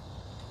here.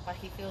 But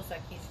he feels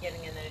like he's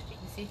getting energy.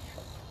 You see?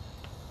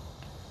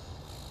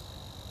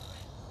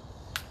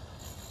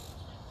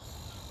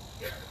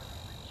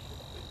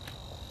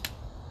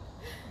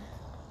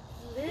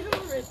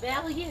 Little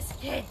rebellious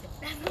kid.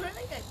 That's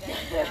really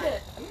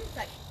good.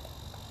 Like,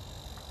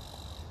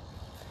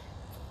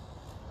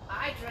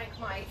 I drank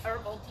my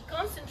herbal tea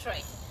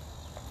concentrate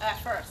at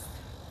first,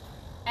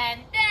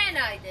 and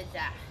then I did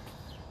that.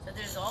 So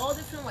there's all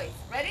different ways.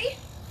 Ready?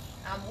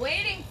 I'm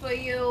waiting for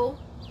you.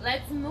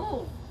 Let's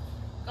move.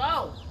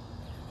 Go.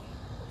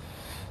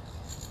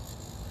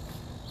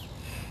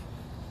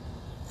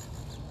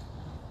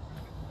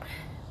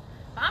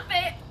 Pump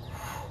it.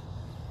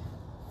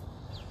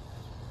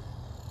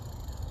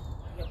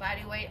 Your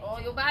body weight,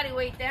 all your body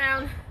weight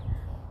down.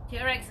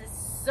 T-Rex is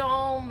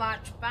so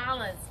much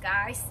balance,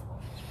 guys.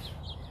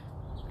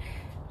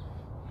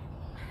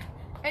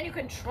 And you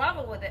can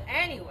travel with it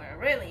anywhere,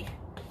 really.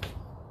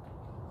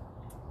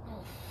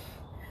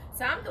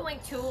 So I'm doing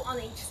 2 on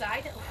each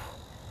side.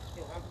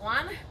 You want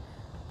one?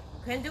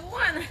 You can do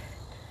one.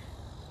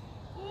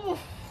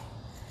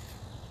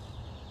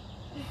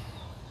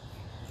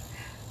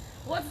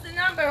 What's the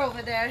number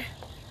over there?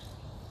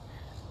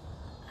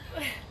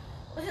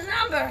 What's the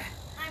number?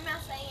 I'm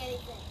not saying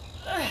anything.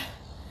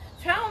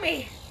 Tell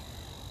me.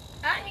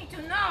 I need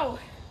to know.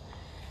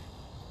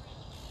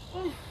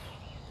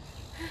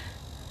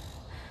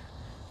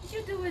 Did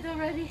you do it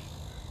already?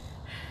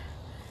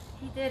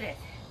 He did it.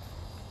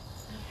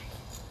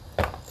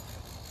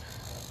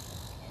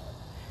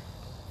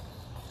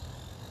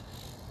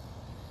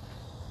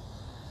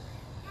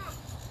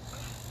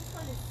 This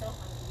one is so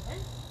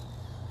uneven.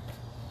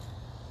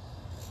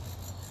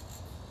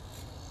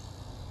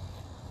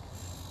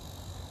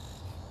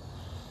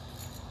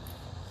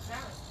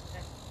 Now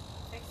let's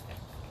fix it.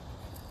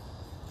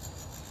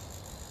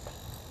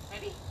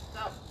 Ready?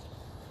 Go.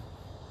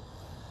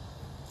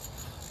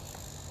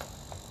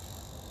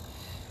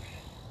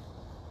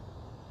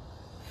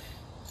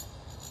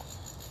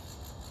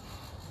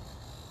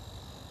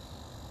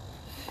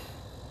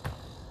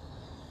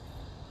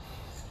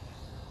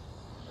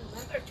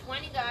 Remember,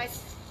 20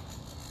 guys.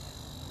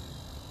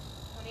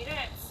 20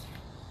 reps.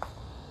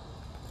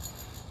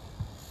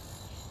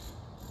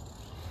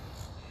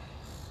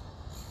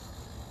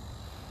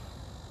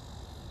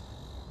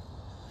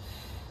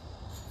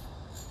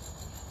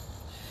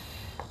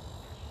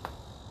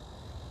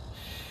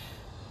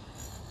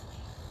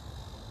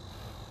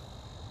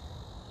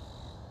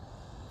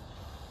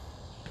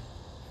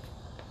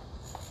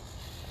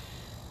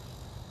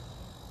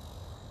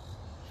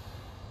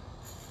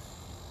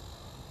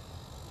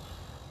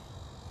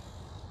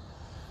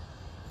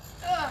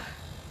 Ugh.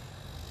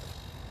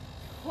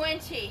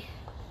 20.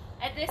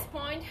 At this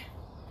point,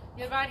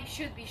 your body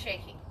should be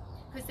shaking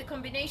because the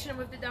combination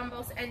with the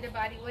dumbbells and the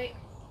body weight,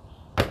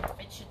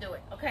 it should do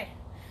it. Okay.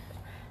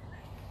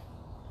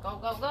 Go,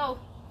 go, go.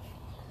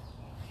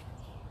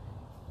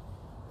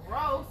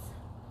 Rows.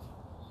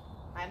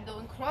 I'm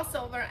doing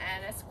crossover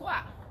and a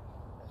squat.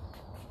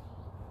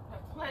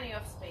 Have plenty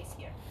of space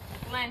here.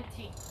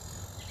 Plenty.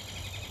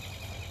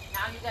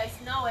 Now you guys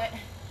know it.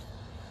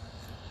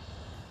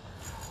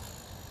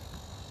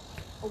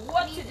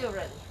 What to do,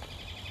 really?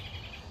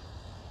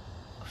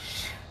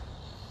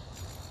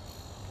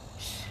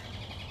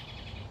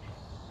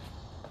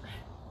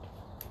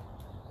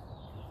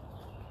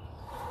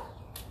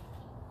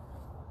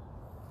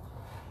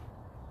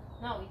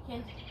 No, we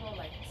can't go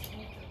like this. We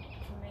need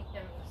to make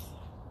them.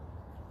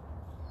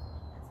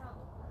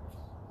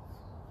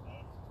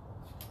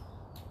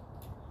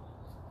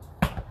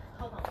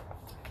 Hold on.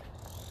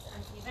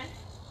 It's uneven.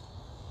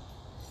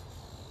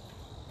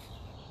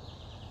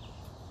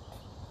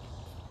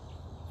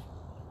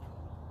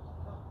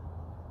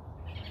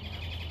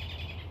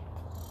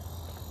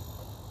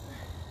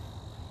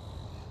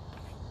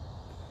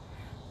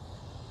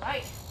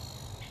 Right.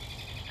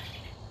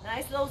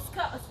 Nice little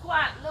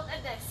squat. Look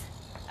at this.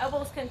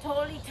 Elbows can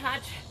totally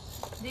touch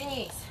the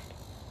knees.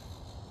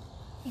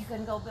 You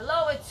can go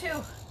below it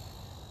too.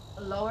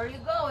 The lower you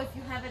go, if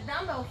you have a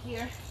dumbbell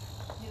here,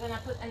 you're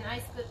gonna put a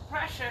nice good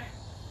pressure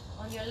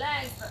on your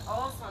legs, but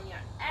also on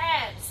your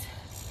abs.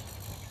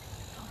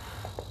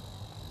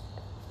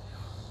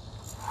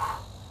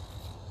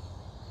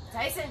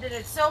 Tyson did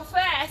it so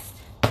fast.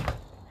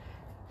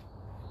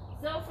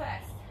 So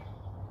fast.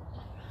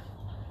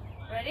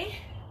 Ready?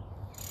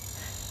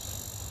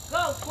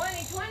 Go,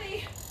 20,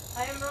 20.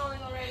 I am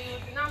rolling already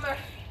with the number.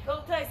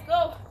 Go, Tyson,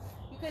 go.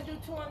 You can do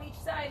 2 on each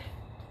side.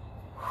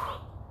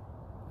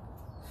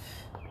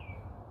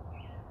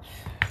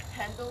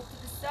 Handle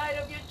to the side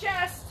of your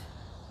chest.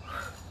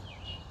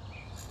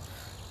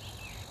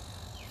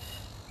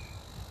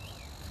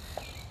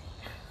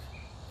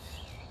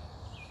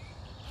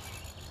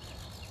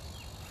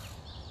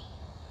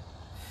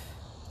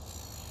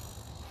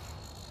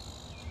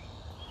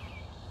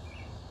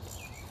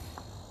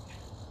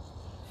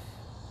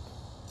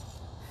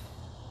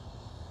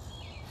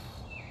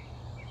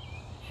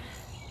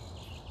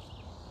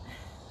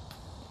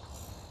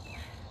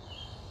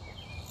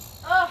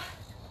 Oh,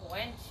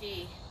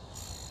 20.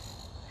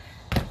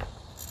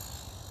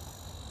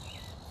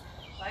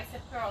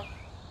 Bicep curl.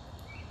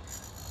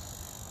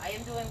 I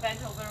am doing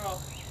bent over row.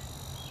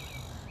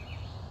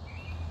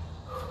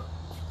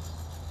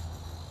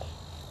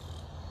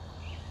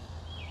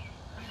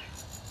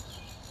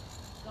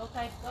 Go,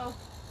 guys, go.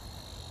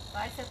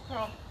 Bicep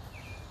curl.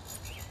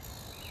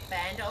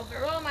 Bend over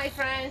row, my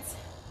friends.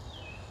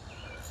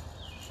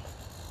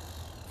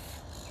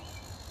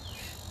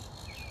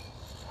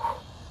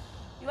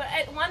 You are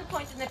at one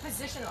point in the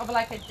position of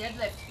like a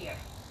deadlift here.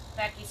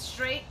 Back is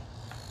straight.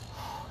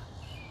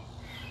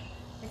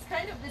 It's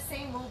kind of the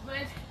same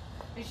movement.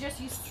 It's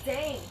just you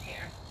staying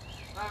here.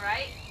 All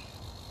right?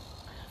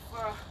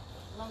 For a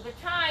longer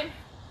time.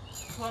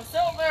 Cross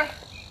over.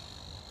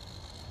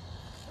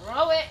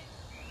 Row it.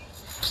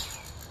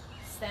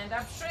 Stand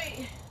up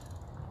straight.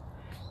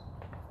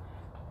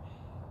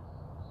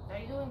 Are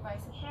you doing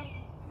bicep curl?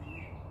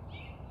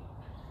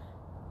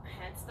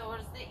 Hands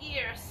towards the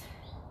ears.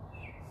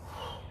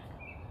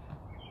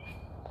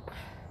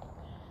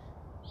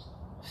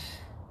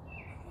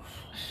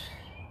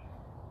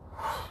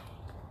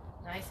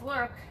 Nice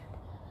work.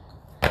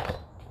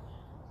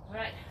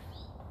 Right.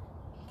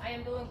 I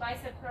am doing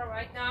bicep curl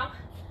right now.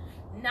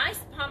 Nice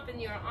pump in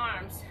your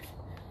arms.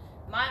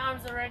 My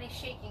arms already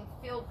shaking.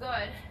 Feel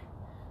good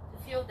to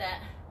feel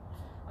that.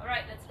 All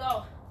right, let's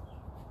go.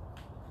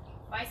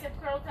 Bicep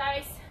curl,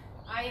 guys.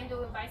 I am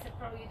doing bicep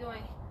curl. You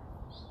doing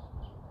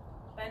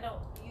bend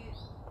over?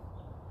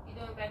 You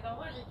doing bend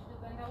over? Did you do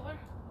bend over?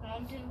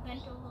 I'm doing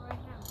bent over right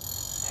now.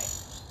 Okay.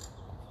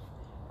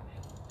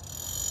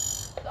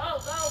 Go,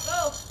 go,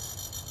 go.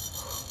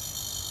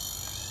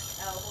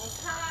 Elbows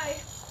high.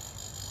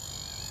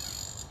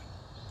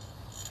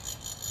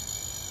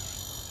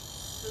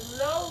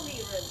 Slowly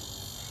release.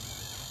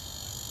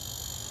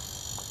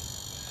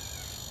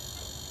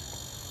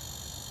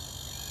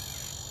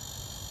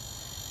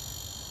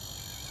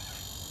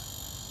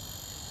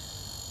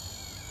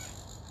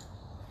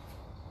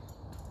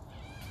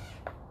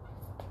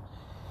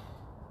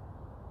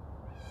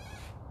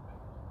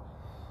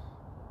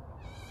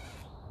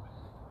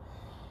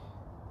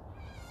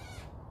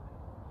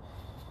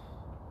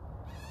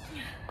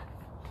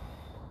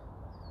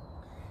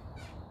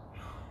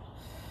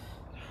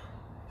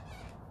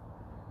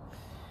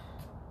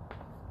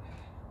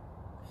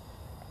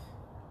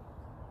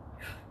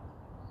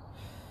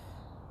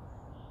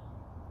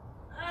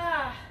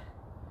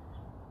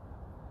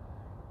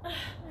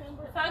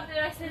 The fact that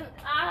I said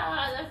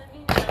doesn't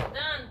mean that I'm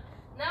done.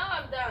 Now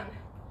I'm done.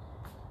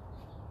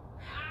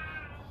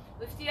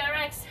 With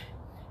TRX,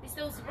 it's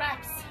those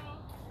reps.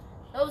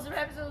 Those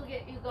reps will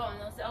get you going.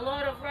 Those a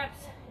lot of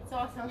reps. It's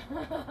awesome.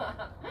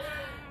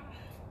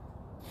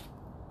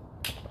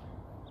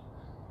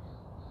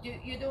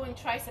 You're doing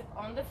tricep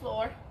on the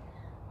floor,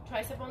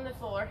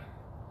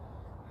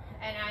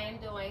 and I am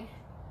doing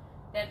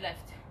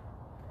deadlift.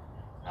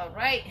 All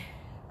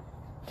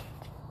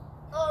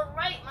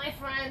right, my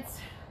friends.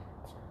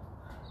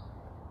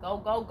 Go,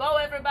 go, go,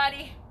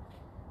 everybody.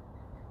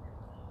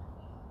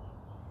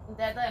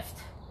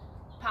 Deadlift,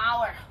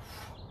 power.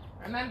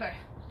 Remember,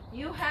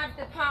 you have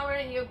the power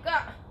in your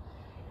gut,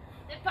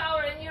 the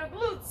power in your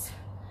glutes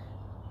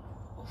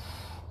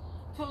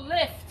to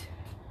lift.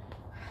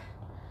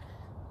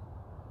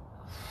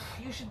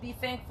 You should be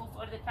thankful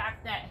for the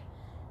fact that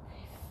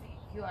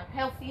you are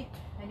healthy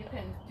and you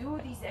can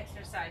do these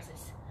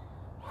exercises.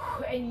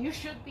 And you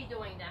should be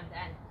doing them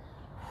then.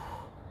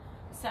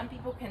 Some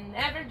people can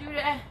never do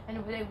that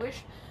and they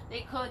wish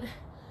they could.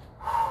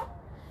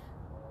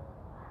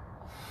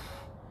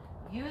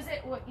 Use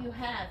it what you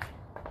have.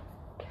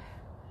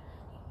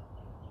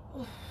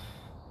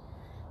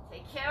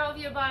 Take care of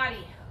your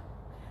body.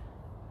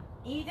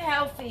 Eat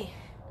healthy.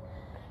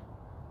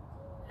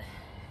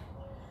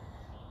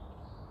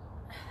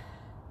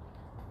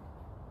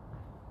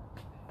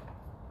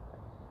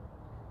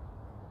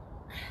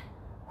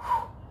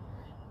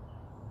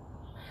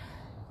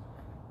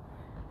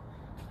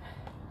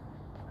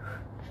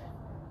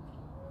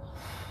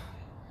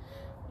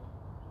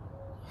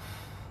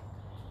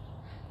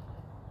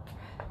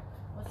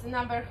 What's the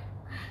number?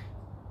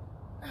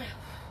 17.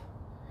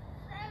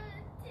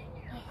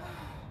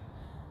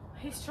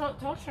 He's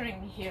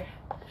torturing me here.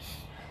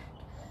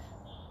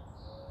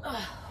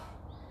 I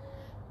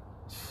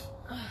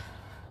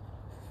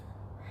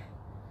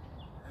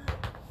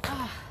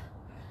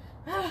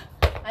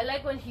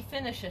like when he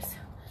finishes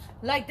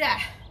like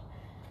that.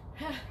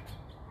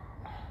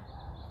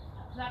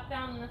 Flop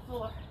down on the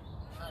floor.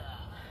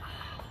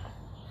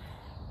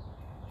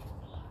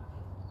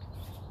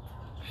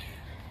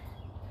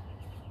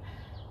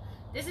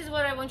 This is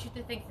what I want you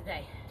to think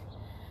today.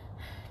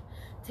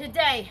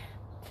 Today,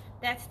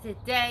 that's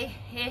today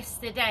is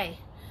today.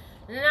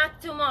 Not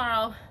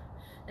tomorrow,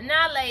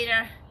 not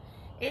later.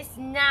 It's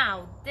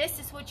now. This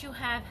is what you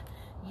have.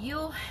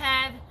 You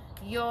have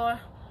your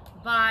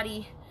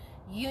body.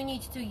 You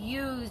need to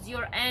use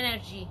your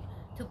energy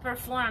to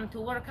perform, to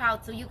work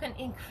out, so you can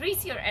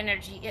increase your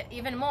energy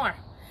even more.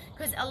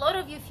 Because a lot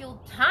of you feel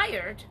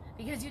tired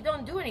because you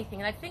don't do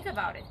anything. Like, think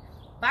about it.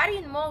 Body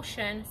in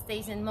motion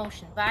stays in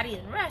motion. Body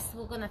in rest,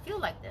 we're gonna feel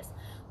like this.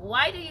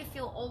 Why do you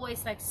feel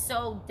always like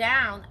so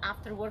down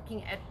after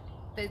working at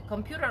the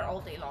computer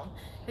all day long?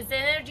 Because the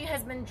energy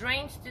has been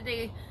drained to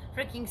the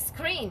freaking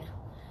screen.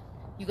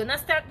 You're gonna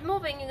start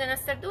moving, you're gonna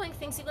start doing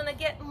things, you're gonna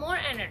get more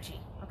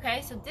energy.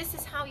 Okay, so this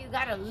is how you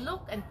gotta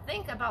look and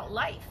think about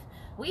life.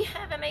 We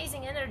have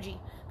amazing energy,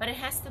 but it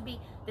has to be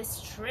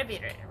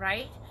distributed,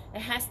 right?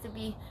 It has to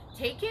be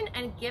taken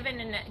and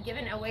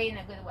given away in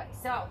a good way.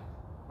 So,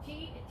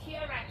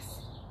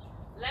 TRX,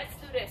 let's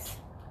do this.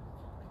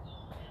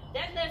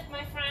 Deadlift,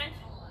 my friend.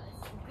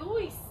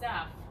 Gooey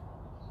stuff.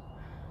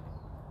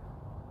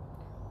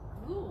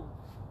 Ooh.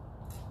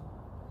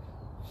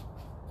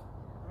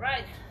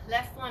 Right,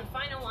 last one,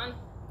 final one.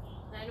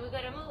 Then we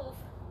gotta move.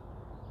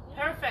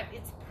 Perfect,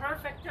 it's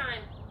perfect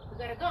time. We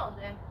gotta go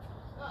then.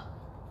 Oh.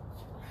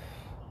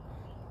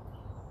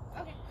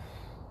 Okay.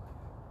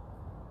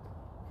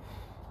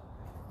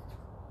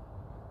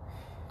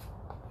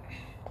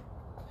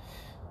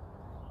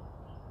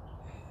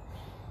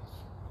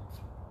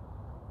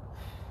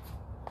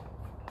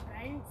 I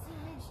didn't see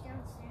Midge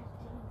downstairs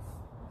doing her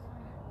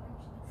lunch and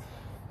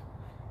stuff.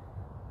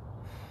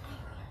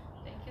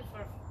 Thank you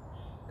for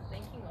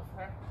thinking of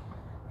her.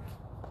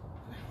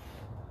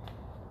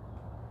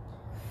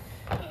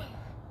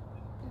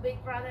 Big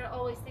brother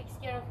always takes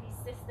care of his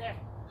sister.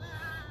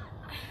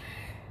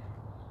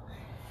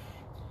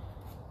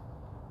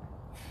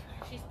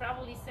 She's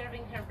probably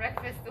serving her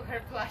breakfast to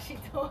her plushy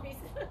toys.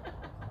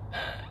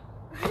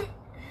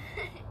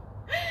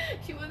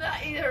 She will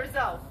not eat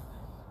herself,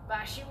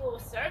 but she will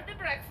serve the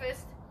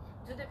breakfast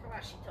to the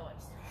plushy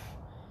toys.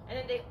 And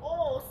then they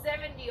all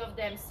 70 of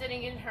them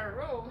sitting in her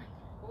room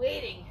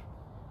waiting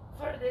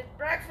for the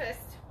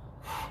breakfast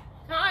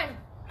time.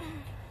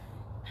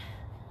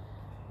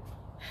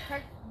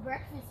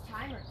 Breakfast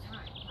time or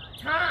time?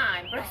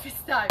 Time,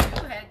 breakfast time.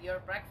 You had your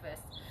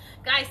breakfast.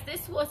 Guys,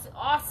 this was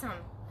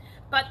awesome,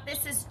 but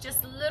this is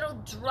just a little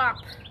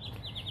drop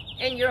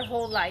in your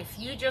whole life.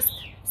 You just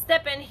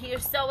step in here,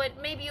 so it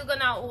maybe you're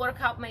gonna work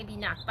out, maybe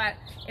not, but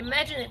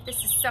imagine if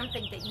this is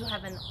something that you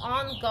have an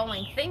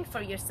ongoing thing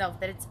for yourself,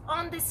 that it's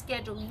on the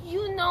schedule.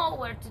 You know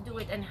where to do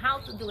it and how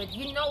to do it.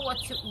 You know what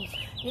to eat.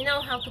 You know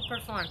how to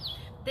perform.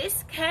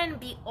 This can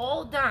be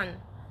all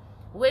done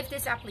with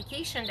this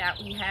application that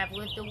we have,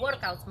 with the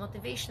workouts,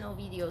 motivational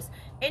videos,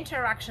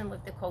 interaction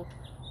with the coach.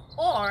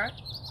 Or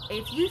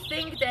if you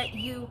think that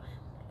you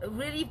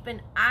really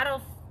been out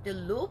of the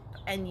loop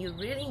and you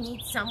really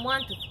need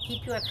someone to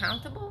keep you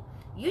accountable,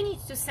 you need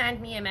to send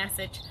me a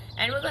message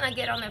and we're gonna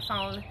get on the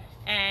phone.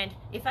 And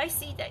if I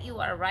see that you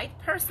are a right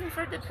person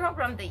for the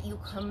program, that you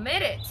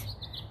committed,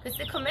 because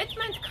the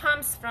commitment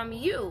comes from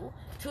you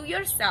to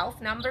yourself,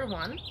 number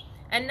one,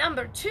 and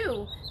number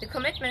two, the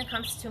commitment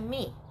comes to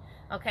me.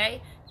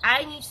 Okay,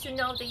 I need to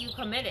know that you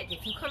committed.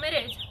 If you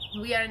committed,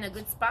 we are in a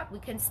good spot. We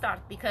can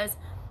start, because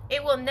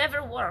it will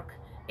never work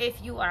if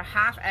you are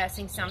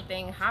half-assing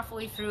something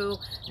halfway through,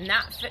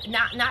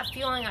 not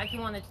feeling like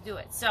you wanted to do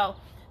it. So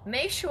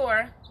make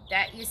sure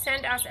that you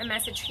send us a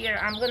message here.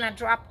 I'm gonna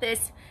drop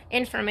this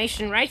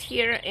information right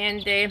here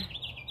in the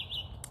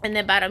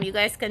bottom. You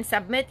guys can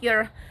submit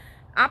your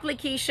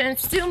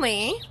applications to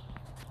me.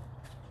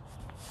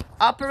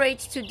 Operate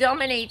to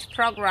Dominate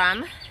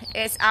program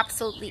is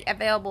absolutely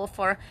available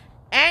for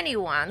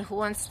anyone who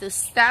wants to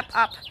step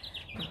up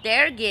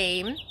their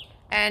game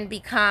and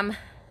become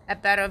a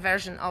better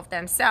version of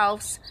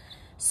themselves.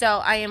 So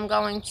I am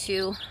going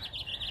to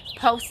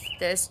post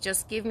this.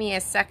 Just give me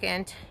a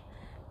second,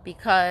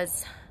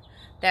 because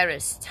there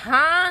is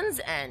tons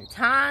and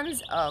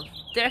tons of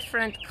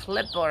different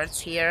clipboards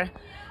here.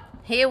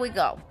 Here we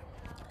go.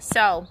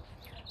 So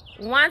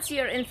once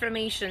your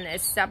information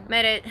is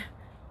submitted,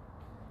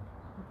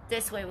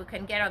 this way we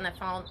can get on the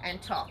phone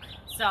and talk.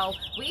 So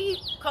we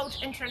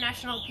coach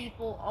international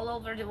people all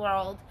over the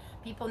world.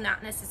 People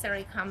not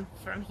necessarily come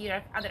from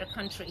here, other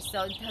countries.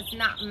 So it does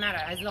not matter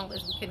as long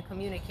as we can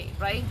communicate,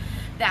 right?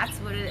 That's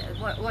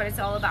what it's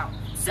all about.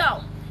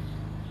 So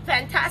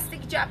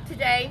fantastic job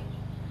today.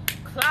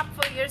 Clap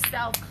for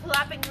yourself.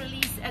 Clap and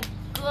release a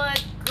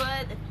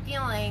good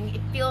feeling.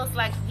 It feels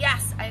like,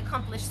 yes, I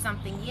accomplished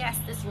something. Yes,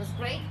 this was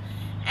great.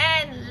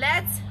 And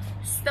let's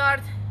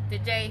start the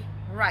day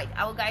right.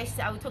 I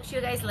will talk to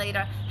you guys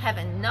later. Have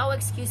a no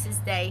excuses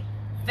day.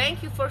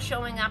 Thank you for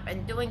showing up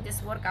and doing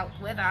this workout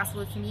with us,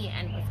 with me,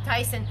 and with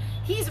Tyson.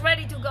 He's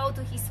ready to go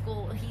to his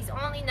school. He's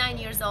only 9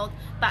 years old.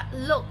 But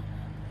look,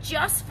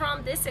 just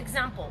from this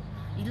example,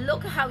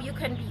 look how you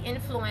can be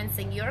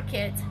influencing your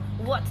kids,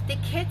 what the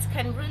kids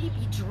can really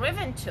be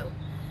driven to.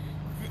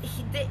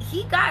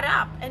 He got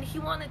up and he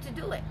wanted to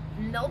do it.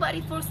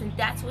 Nobody forced him.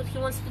 That's what he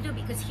wants to do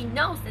because he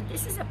knows that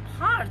this is a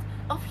part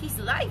of his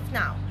life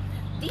now.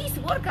 These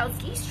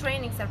workouts, these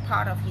trainings are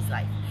part of his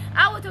life.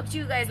 I will talk to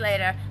you guys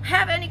later.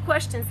 Have any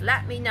questions,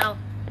 let me know.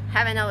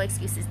 Have a no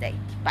excuses day.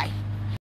 Bye.